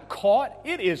he'd have got caught,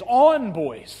 it is on,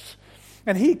 boys.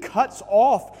 And he cuts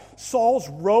off Saul's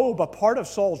robe, a part of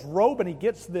Saul's robe, and he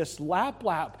gets this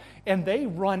lap, and they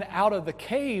run out of the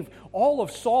cave. All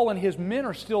of Saul and his men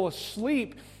are still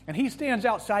asleep, and he stands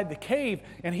outside the cave,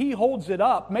 and he holds it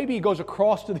up. Maybe he goes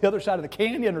across to the other side of the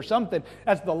canyon or something.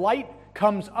 As the light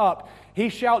comes up, he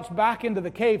shouts back into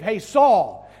the cave, "Hey,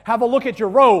 Saul, have a look at your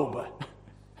robe."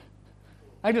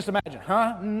 I just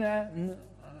imagine,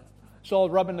 Saul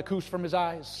rubbing the coos from his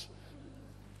eyes.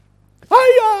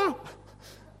 Hiya!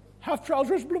 Half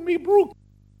trousers me brook.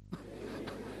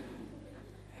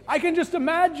 I can just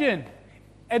imagine.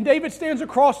 And David stands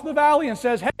across the valley and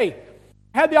says, "Hey,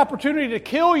 I had the opportunity to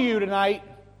kill you tonight,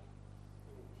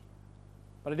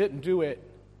 but I didn't do it."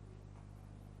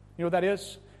 You know what that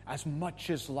is? As much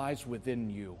as lies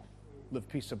within you, live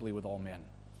peaceably with all men.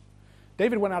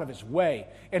 David went out of his way.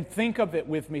 And think of it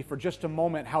with me for just a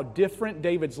moment, how different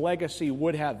David's legacy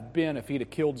would have been if he'd have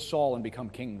killed Saul and become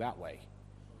king that way.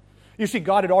 You see,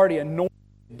 God had already anointed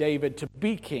David to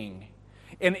be king.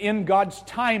 And in God's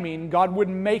timing, God would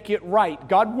make it right.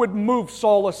 God would move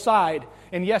Saul aside.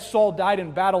 And yes, Saul died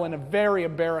in battle in a very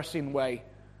embarrassing way.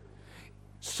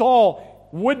 Saul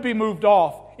would be moved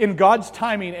off in God's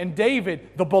timing, and David,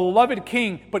 the beloved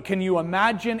king. But can you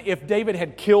imagine if David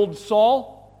had killed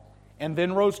Saul and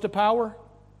then rose to power?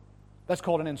 That's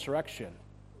called an insurrection.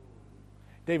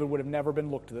 David would have never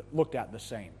been looked at the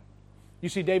same. You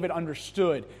see, David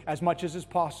understood, as much as is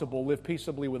possible, live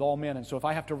peaceably with all men. And so if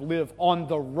I have to live on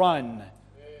the run,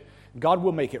 God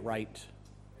will make it right.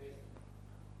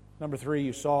 Number 3,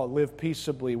 you saw live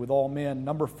peaceably with all men.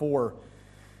 Number 4,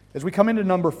 as we come into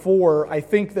number 4, I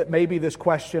think that maybe this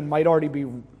question might already be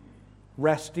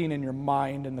resting in your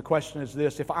mind. And the question is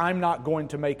this: if I'm not going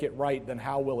to make it right, then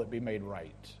how will it be made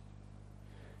right?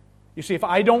 You see, if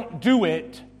I don't do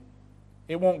it,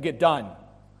 it won't get done.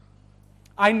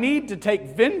 I need to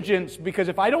take vengeance, because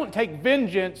if I don't take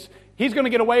vengeance, he's going to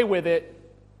get away with it.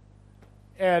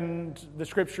 And the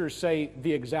scriptures say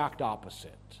the exact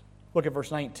opposite. Look at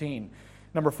verse 19.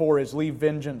 Number 4 is leave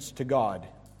vengeance to God.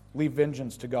 Leave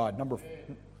vengeance to God. Number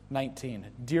 19.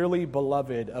 Dearly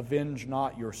beloved, avenge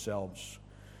not yourselves,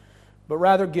 but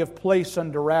rather give place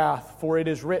unto wrath, for it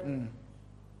is written,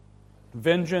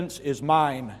 vengeance is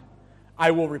mine,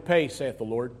 I will repay, saith the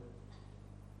Lord.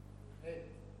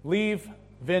 Leave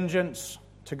vengeance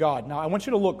to God. Now, I want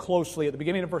you to look closely at the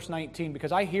beginning of verse 19,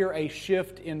 because I hear a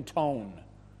shift in tone.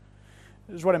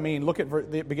 This is what I mean. Look at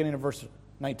the beginning of verse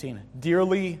 19.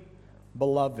 Dearly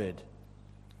beloved.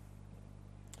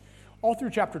 All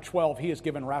through chapter 12, he has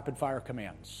given rapid-fire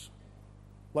commands.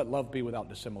 Let love be without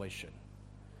dissimulation.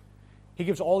 He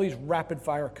gives all these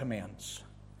rapid-fire commands.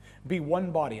 Be one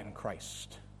body in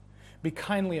Christ. Be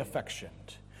kindly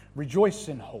affectioned. Rejoice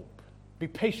in hope. Be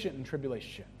patient in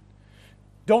tribulation.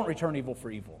 Don't return evil for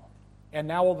evil. And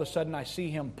now all of a sudden I see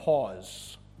him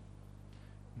pause.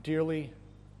 Dearly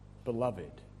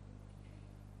beloved.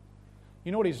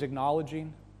 You know what he's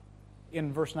acknowledging?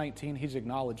 In verse 19, he's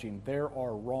acknowledging there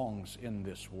are wrongs in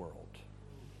this world.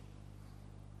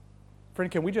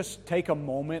 Friend, can we just take a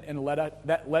moment and let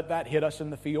that hit us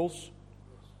in the feels?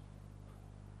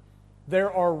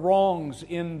 There are wrongs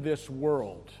in this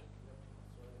world.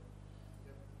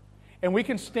 And we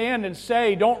can stand and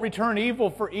say, don't return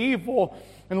evil for evil,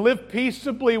 and live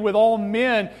peaceably with all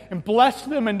men, and bless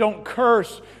them and don't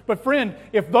curse. But friend,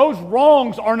 if those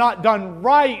wrongs are not done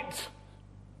right,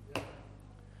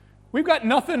 we've got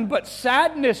nothing but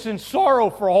sadness and sorrow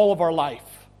for all of our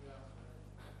life.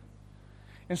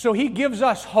 And so he gives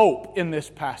us hope in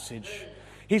this passage.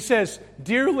 He says,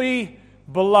 dearly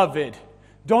beloved,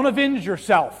 don't avenge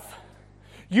yourself.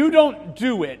 You don't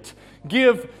do it.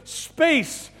 Give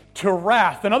space to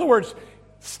wrath. In other words,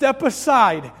 step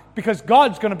aside, because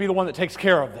God's going to be the one that takes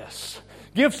care of this.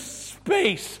 Give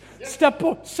space. Step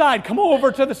aside. Come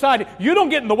over to the side. You don't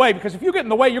get in the way, because if you get in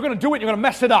the way, you're going to do it, you're going to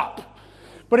mess it up.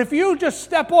 But if you just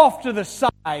step off to the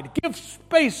side, give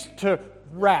space to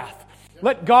wrath.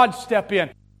 Let God step in.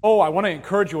 Oh, I want to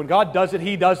encourage you. When God does it,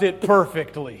 He does it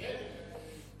perfectly.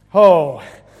 Oh,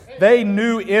 they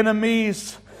knew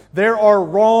enemies. There are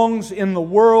wrongs in the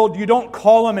world. You don't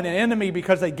call them an enemy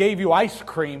because they gave you ice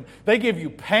cream. They give you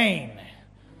pain.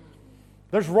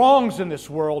 There's wrongs in this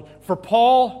world. For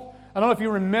Paul, I don't know if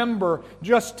you remember,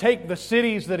 just take the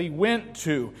cities that he went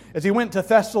to. As he went to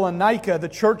Thessalonica, the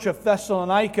church of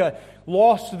Thessalonica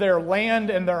lost their land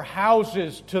and their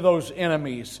houses to those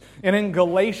enemies. And in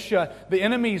Galatia, the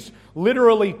enemies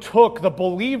literally took the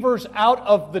believers out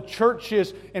of the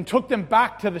churches and took them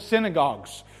back to the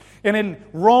synagogues. And in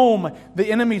Rome,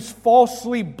 the enemies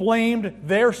falsely blamed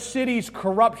their city's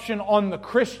corruption on the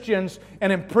Christians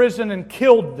and imprisoned and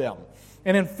killed them.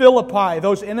 And in Philippi,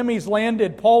 those enemies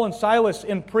landed Paul and Silas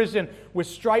in prison with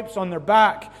stripes on their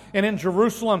back. And in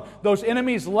Jerusalem, those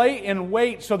enemies lay in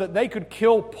wait so that they could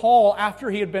kill Paul after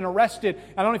he had been arrested.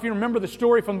 I don't know if you remember the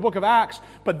story from the book of Acts,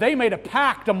 but they made a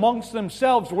pact amongst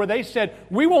themselves where they said,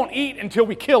 we won't eat until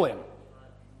we kill him.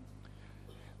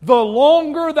 The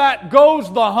longer that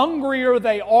goes, the hungrier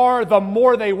they are, the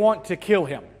more they want to kill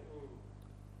him.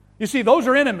 You see, those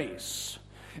are enemies.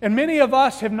 And many of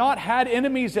us have not had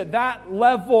enemies at that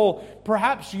level.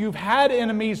 Perhaps you've had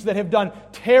enemies that have done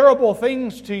terrible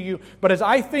things to you. But as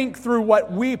I think through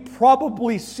what we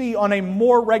probably see on a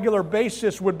more regular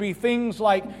basis would be things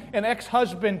like an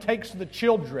ex-husband takes the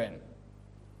children.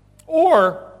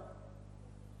 Or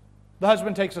the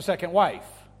husband takes a second wife.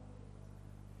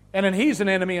 And then he's an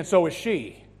enemy and so is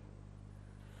she.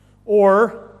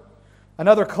 Or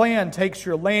another clan takes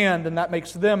your land and that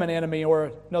makes them an enemy.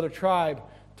 Or another tribe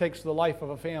takes the life of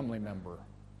a family member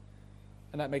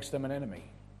and that makes them an enemy.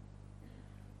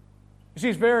 You see,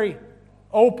 he's very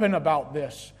open about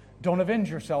this. Don't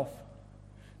avenge yourself.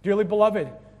 Dearly beloved,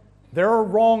 there are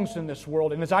wrongs in this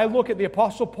world. And as I look at the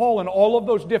Apostle Paul and all of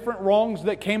those different wrongs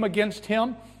that came against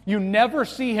him, you never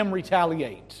see him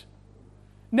retaliate.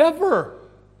 Never.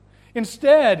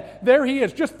 Instead, there he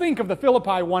is. Just think of the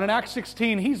Philippi one in Acts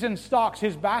 16. He's in stocks.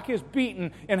 His back is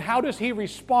beaten. And how does he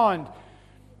respond?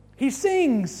 He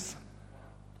sings.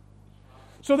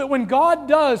 So that when God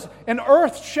does an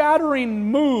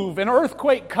earth-shattering move, an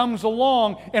earthquake comes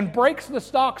along and breaks the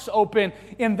stocks open,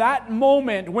 in that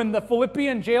moment when the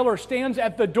Philippian jailer stands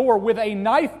at the door with a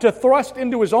knife to thrust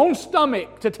into his own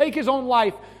stomach to take his own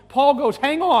life, Paul goes,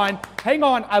 hang on,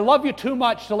 I love you too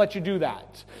much to let you do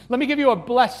that. Let me give you a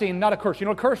blessing, not a curse. You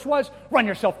know what a curse was? Run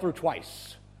yourself through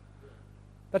twice.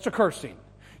 That's a cursing.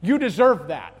 You deserve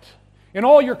that. And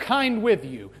all your kind with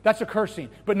you. That's a cursing.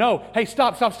 But no, hey,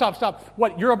 stop.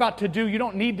 What you're about to do, you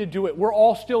don't need to do it. We're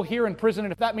all still here in prison,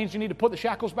 and if that means you need to put the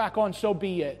shackles back on, so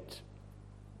be it.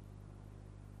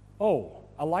 Oh,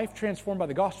 a life transformed by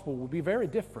the gospel will be very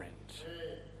different.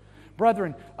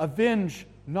 Brethren, avenge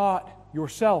not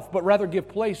yourself, but rather give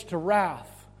place to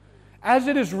wrath. As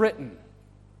it is written.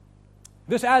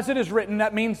 This as it is written,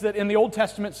 that means that in the Old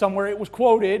Testament somewhere it was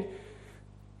quoted.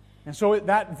 And so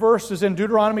that verse is in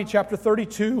Deuteronomy chapter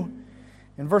 32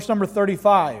 and verse number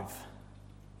 35.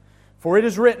 For it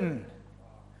is written,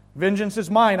 vengeance is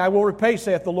mine, I will repay,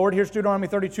 saith the Lord. Here's Deuteronomy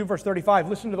 32 verse 35.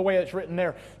 Listen to the way it's written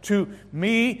there. To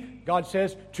me, God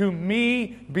says, to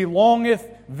me belongeth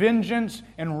vengeance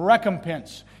and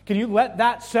recompense. Can you let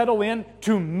that settle in?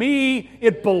 To me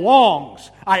it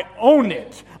belongs. I own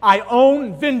it. I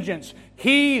own vengeance.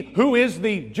 He who is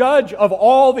the judge of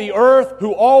all the earth,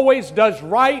 who always does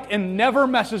right and never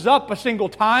messes up a single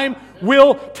time,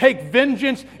 will take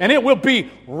vengeance and it will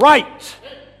be right.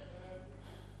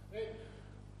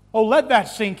 Oh, let that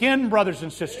sink in, brothers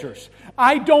and sisters.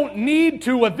 I don't need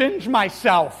to avenge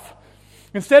myself.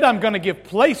 Instead, I'm going to give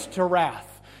place to wrath.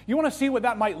 You want to see what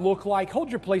that might look like? Hold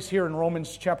your place here in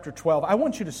Romans chapter 12. I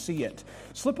want you to see it.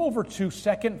 Slip over to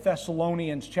 2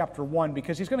 Thessalonians chapter 1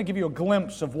 because he's going to give you a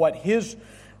glimpse of what his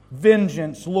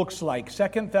vengeance looks like.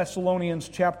 2 Thessalonians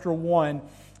chapter 1,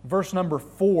 verse number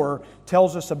 4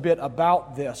 tells us a bit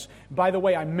about this. By the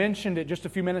way, I mentioned it just a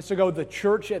few minutes ago. The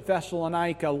church at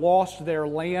Thessalonica lost their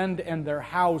land and their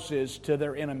houses to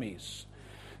their enemies.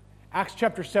 Acts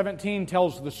chapter 17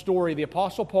 tells the story. The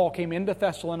Apostle Paul came into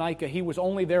Thessalonica. He was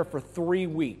only there for 3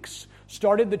 weeks.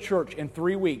 Started the church in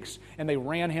 3 weeks, and they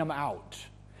ran him out.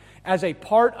 As a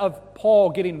part of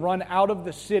Paul getting run out of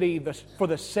the city for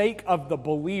the sake of the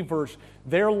believers,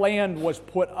 their land was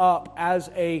put up as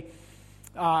a,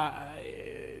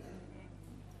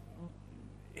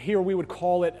 here we would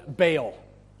call it bail.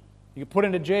 You get put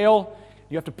into jail,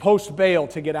 you have to post bail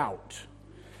to get out.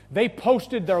 They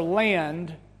posted their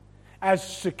land as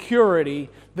security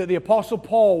that the Apostle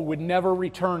Paul would never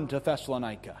return to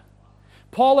Thessalonica.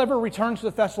 Paul ever returns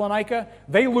to Thessalonica,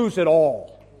 they lose it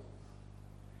all.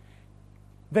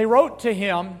 They wrote to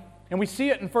him, and we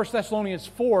see it in 1 Thessalonians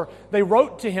 4, they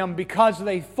wrote to him because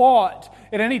they thought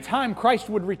at any time Christ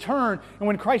would return, and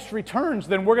when Christ returns,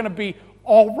 then we're going to be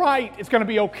all right, it's going to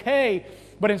be okay.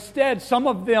 But instead, some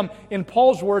of them, in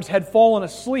Paul's words, had fallen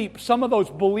asleep. Some of those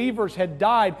believers had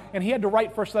died, and he had to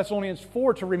write 1 Thessalonians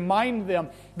 4 to remind them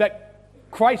that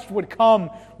Christ would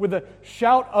come with the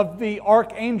shout of the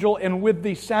archangel and with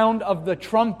the sound of the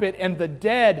trumpet, and the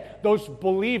dead, those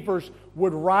believers,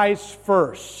 would rise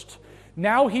first.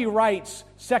 Now he writes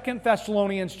 2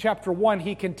 Thessalonians chapter 1.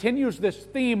 He continues this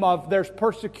theme of there's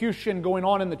persecution going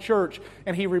on in the church,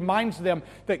 and he reminds them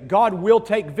that God will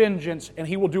take vengeance and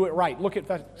He will do it right. Look at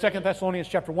 2 Thessalonians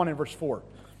chapter 1 and verse 4.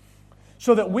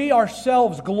 So that we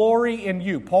ourselves glory in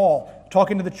you. Paul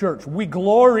talking to the church. We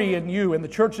glory in you, in the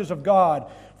churches of God,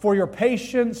 for your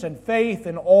patience and faith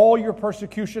in all your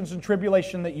persecutions and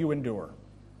tribulation that you endure.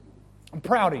 I'm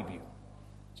proud of you.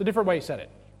 It's a different way he said it.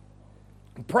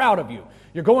 I'm proud of you.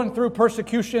 You're going through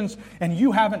persecutions and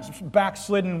you haven't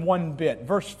backslidden one bit.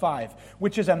 Verse 5,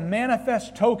 which is a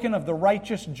manifest token of the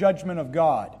righteous judgment of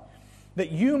God,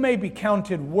 that you may be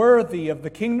counted worthy of the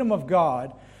kingdom of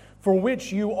God, for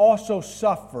which you also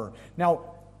suffer.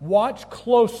 Now, watch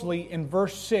closely in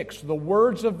verse 6. The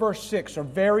words of verse 6 are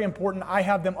very important. I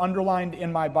have them underlined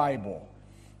in my Bible.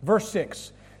 Verse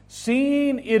 6,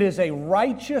 seeing it is a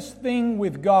righteous thing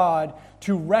with God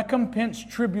to recompense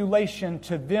tribulation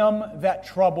to them that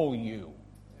trouble you.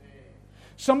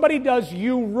 Somebody does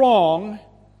you wrong,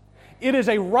 it is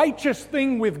a righteous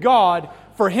thing with God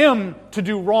for Him to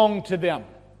do wrong to them.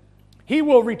 He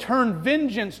will return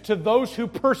vengeance to those who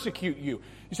persecute you.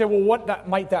 You say, well, what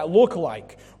might that look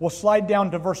like? Well, slide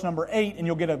down to verse number 8 and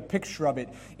you'll get a picture of it.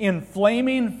 In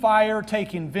flaming fire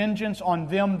taking vengeance on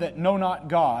them that know not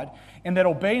God, and that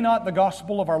obey not the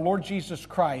gospel of our Lord Jesus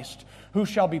Christ, who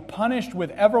shall be punished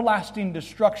with everlasting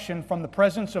destruction from the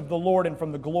presence of the Lord and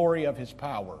from the glory of His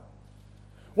power.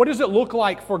 What does it look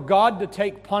like for God to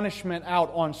take punishment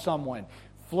out on someone?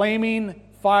 Flaming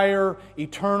fire,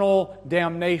 eternal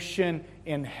damnation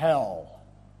in hell.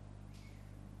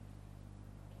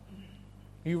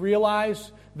 You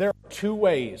realize there are two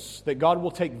ways that God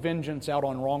will take vengeance out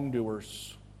on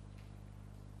wrongdoers.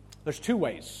 There's two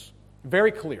ways,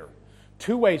 very clear.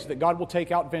 Two ways that God will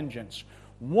take out vengeance.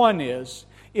 One is,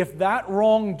 if that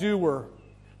wrongdoer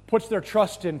puts their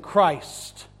trust in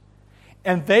Christ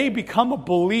and they become a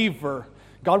believer,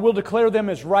 God will declare them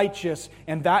as righteous,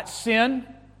 and that sin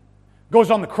goes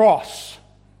on the cross.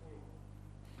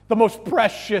 The most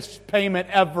precious payment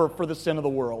ever for the sin of the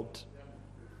world.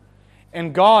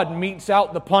 And God metes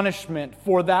out the punishment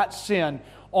for that sin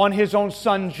on His own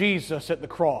Son Jesus at the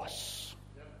cross.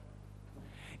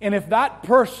 And if that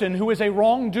person who is a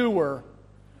wrongdoer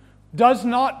does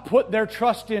not put their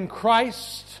trust in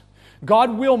Christ,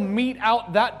 God will mete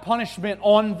out that punishment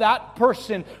on that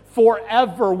person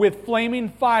forever with flaming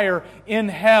fire in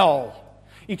hell.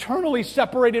 Eternally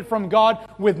separated from God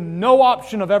with no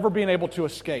option of ever being able to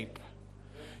escape.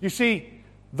 You see,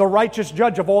 the righteous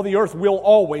judge of all the earth will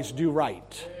always do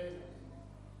right.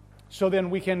 So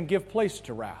then we can give place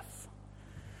to wrath.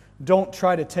 Don't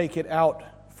try to take it out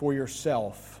for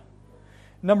yourself.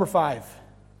 Number 5,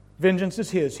 vengeance is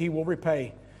His. He will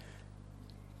repay.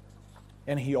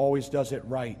 And He always does it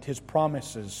right. His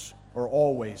promises are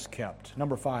always kept.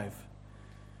 Number 5,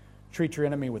 treat your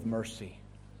enemy with mercy.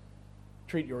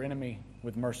 Treat your enemy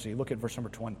with mercy. Look at verse number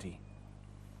 20.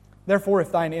 Therefore,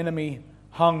 if thine enemy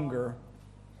hunger,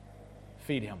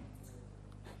 feed him.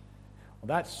 Well,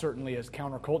 that certainly is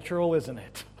countercultural, isn't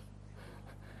it?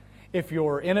 If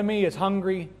your enemy is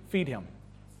hungry, feed him.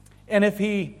 And if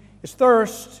he is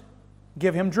thirst,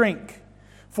 give him drink.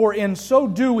 For in so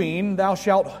doing, thou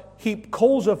shalt heap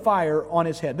coals of fire on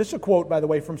his head. This is a quote, by the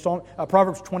way, from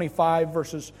Proverbs 25,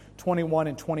 verses 21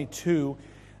 and 22.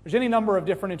 There's any number of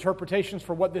different interpretations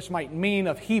for what this might mean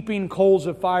of heaping coals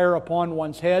of fire upon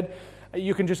one's head.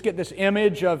 You can just get this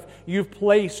image of you've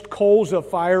placed coals of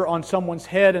fire on someone's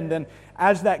head, and then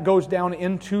as that goes down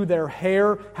into their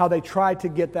hair, how they try to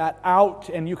get that out,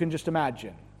 and you can just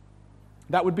imagine.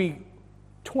 That would be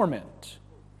torment.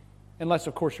 Unless,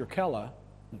 of course, you're Kella.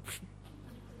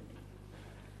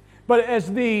 But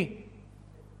as the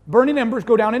burning embers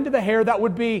go down into the hair, that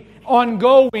would be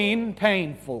ongoing,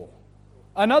 painful.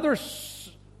 Another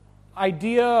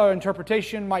idea or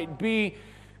interpretation might be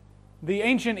the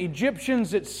ancient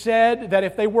Egyptians, it said that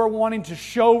if they were wanting to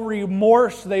show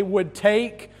remorse, they would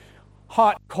take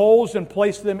hot coals and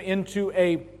place them into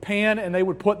a pan, and they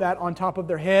would put that on top of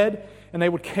their head, and they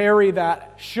would carry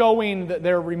that, showing that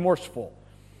they're remorseful.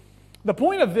 The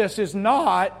point of this is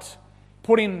not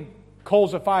putting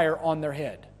coals of fire on their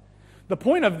head. The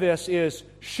point of this is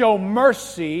show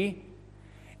mercy,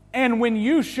 and when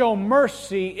you show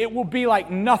mercy, it will be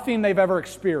like nothing they've ever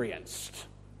experienced.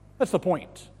 That's the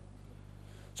point.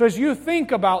 So as you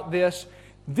think about this,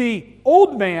 The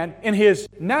old man in his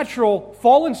natural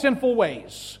fallen sinful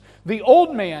ways, the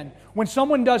old man, when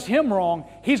someone does him wrong,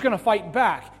 he's going to fight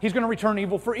back. He's going to return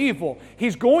evil for evil.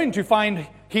 He's going to find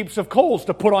heaps of coals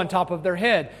to put on top of their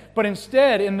head. But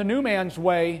instead, in the new man's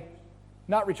way,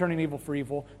 not returning evil for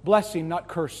evil, blessing, not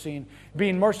cursing,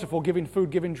 being merciful, giving food,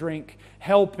 giving drink,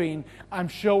 helping, I'm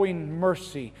showing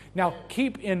mercy. Now,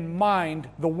 keep in mind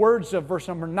the words of verse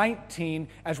number 19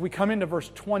 as we come into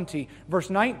verse 20. Verse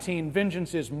 19,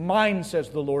 vengeance is mine, says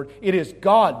the Lord. It is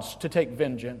God's to take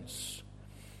vengeance.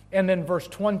 And then verse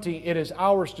 20, it is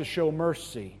ours to show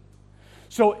mercy.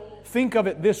 So think of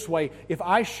it this way. If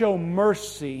I show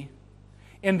mercy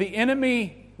and the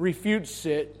enemy refutes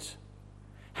it,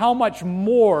 how much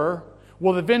more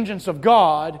will the vengeance of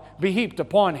God be heaped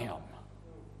upon him?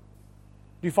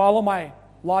 Do you follow my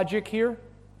logic here?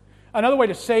 Another way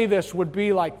to say this would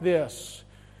be like this.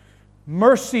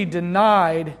 Mercy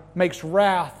denied makes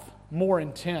wrath more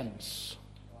intense.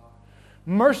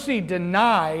 Mercy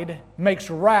denied makes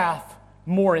wrath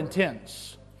more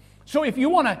intense. So if you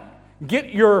want to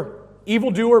get your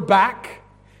evildoer back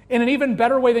in an even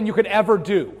better way than you could ever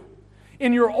do,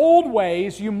 in your old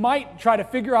ways, you might try to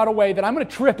figure out a way that I'm going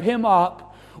to trip him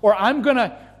up, or I'm going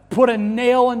to put a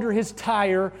nail under his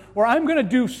tire, or I'm going to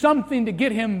do something to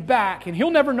get him back, and he'll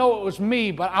never know it was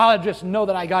me, but I'll just know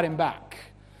that I got him back.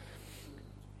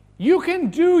 You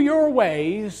can do your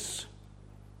ways,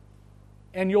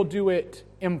 and you'll do it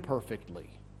imperfectly.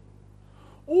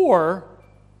 Or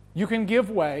you can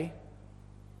give way,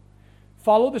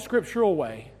 follow the scriptural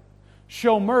way,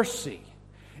 show mercy.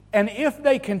 And if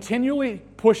they continually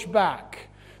push back,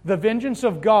 the vengeance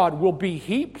of God will be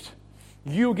heaped.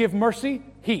 You give mercy,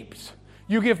 heaped.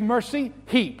 You give mercy,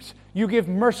 heaped. You give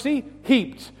mercy,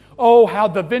 heaped. Oh, how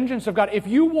the vengeance of God. If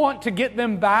you want to get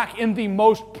them back in the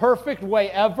most perfect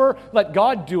way ever, let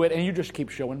God do it, and you just keep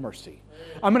showing mercy.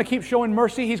 I'm going to keep showing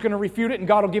mercy, He's going to refute it, and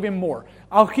God will give him more.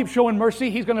 I'll keep showing mercy,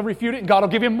 He's going to refute it, and God will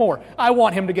give him more. I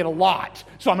want him to get a lot,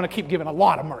 so I'm going to keep giving a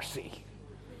lot of mercy.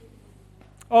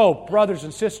 Oh, brothers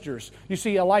and sisters, you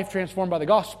see, a life transformed by the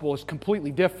gospel is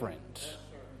completely different.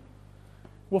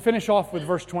 We'll finish off with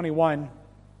verse 21.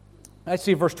 I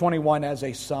see verse 21 as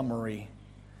a summary.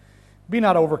 Be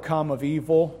not overcome of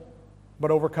evil, but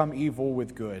overcome evil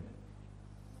with good.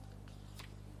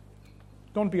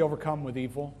 Don't be overcome with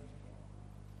evil.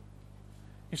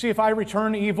 You see, if I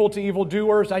return evil to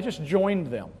evildoers, I just joined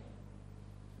them.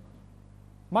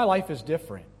 My life is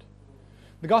different.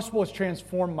 The gospel has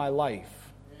transformed my life.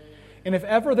 And if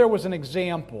ever there was an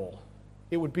example,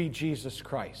 it would be Jesus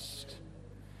Christ.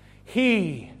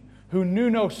 He who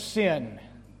knew no sin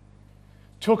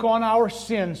took on our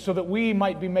sins so that we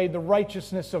might be made the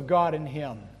righteousness of God in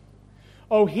Him.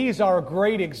 Oh, He's our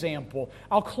great example.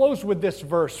 I'll close with this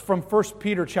verse from 1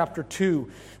 Peter chapter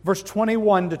 2, verse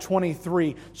 21 to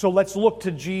 23. So let's look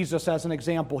to Jesus as an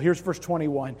example. Here's verse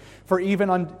 21. For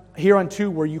even hereunto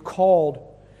were you called,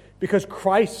 because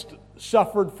Christ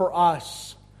suffered for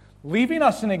us, leaving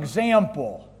us an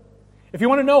example. If you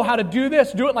want to know how to do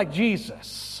this, do it like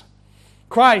Jesus.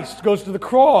 Christ goes to the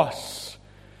cross.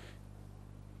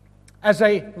 As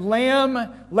a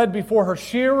lamb led before her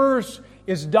shearers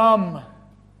is dumb,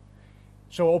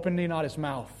 so opened He not His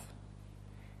mouth.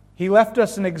 He left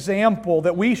us an example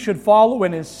that we should follow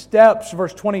in His steps.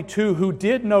 Verse 22, who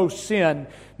did no sin,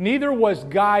 neither was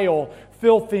guile,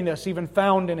 filthiness even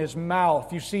found in His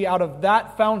mouth. You see, out of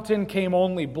that fountain came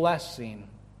only blessing.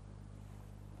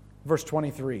 Verse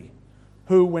 23,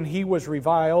 who when He was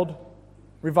reviled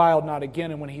not again,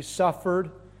 and when He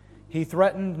suffered, He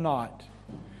threatened not.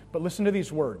 But listen to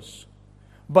these words.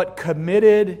 But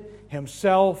committed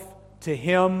Himself to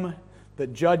Him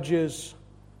that judges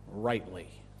rightly.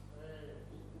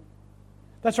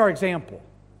 That's our example.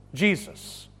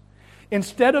 Jesus.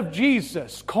 Instead of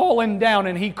Jesus calling down,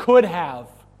 and He could have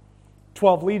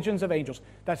 12 legions of angels.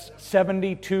 That's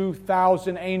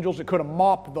 72,000 angels that could have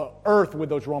mopped the earth with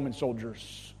those Roman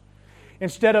soldiers.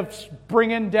 Instead of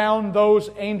bringing down those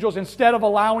angels, instead of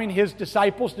allowing His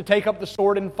disciples to take up the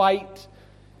sword and fight,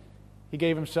 He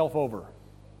gave Himself over.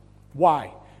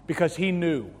 Why? Because He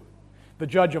knew the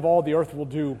judge of all the earth will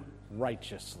do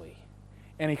righteously.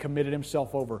 And He committed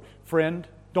Himself over. Friend,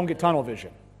 don't get tunnel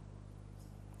vision.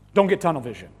 Don't get tunnel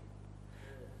vision.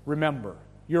 Remember,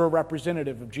 you're a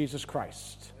representative of Jesus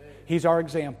Christ. He's our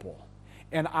example.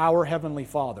 And our Heavenly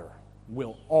Father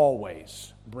will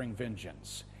always bring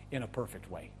vengeance in a perfect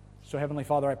way. So, Heavenly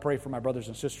Father, I pray for my brothers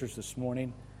and sisters this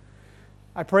morning.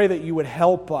 I pray that You would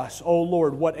help us. Oh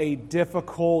Lord, what a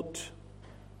difficult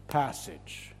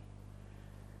passage.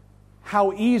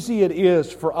 How easy it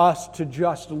is for us to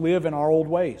just live in our old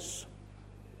ways.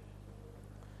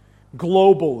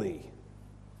 globally.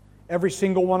 Every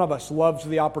single one of us loves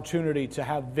the opportunity to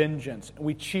have vengeance.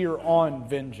 We cheer on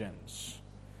vengeance.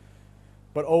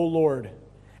 But, oh Lord,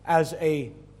 as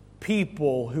a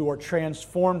people who are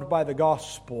transformed by the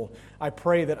gospel, I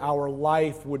pray that our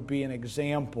life would be an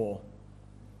example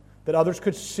that others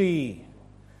could see,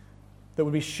 that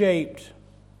would be shaped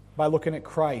by looking at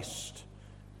Christ,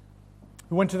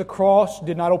 who went to the cross,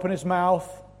 did not open his mouth,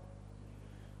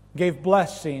 gave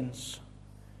blessings.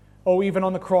 Oh, even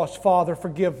on the cross, Father,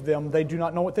 forgive them. They do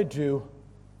not know what they do.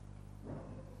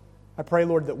 I pray,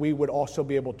 Lord, that we would also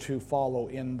be able to follow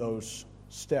in those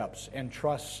steps and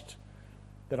trust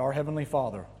that our Heavenly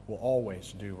Father will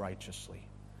always do righteously.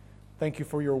 Thank you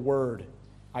for your word.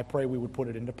 I pray we would put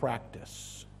it into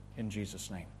practice. In Jesus'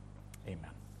 name,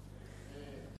 amen.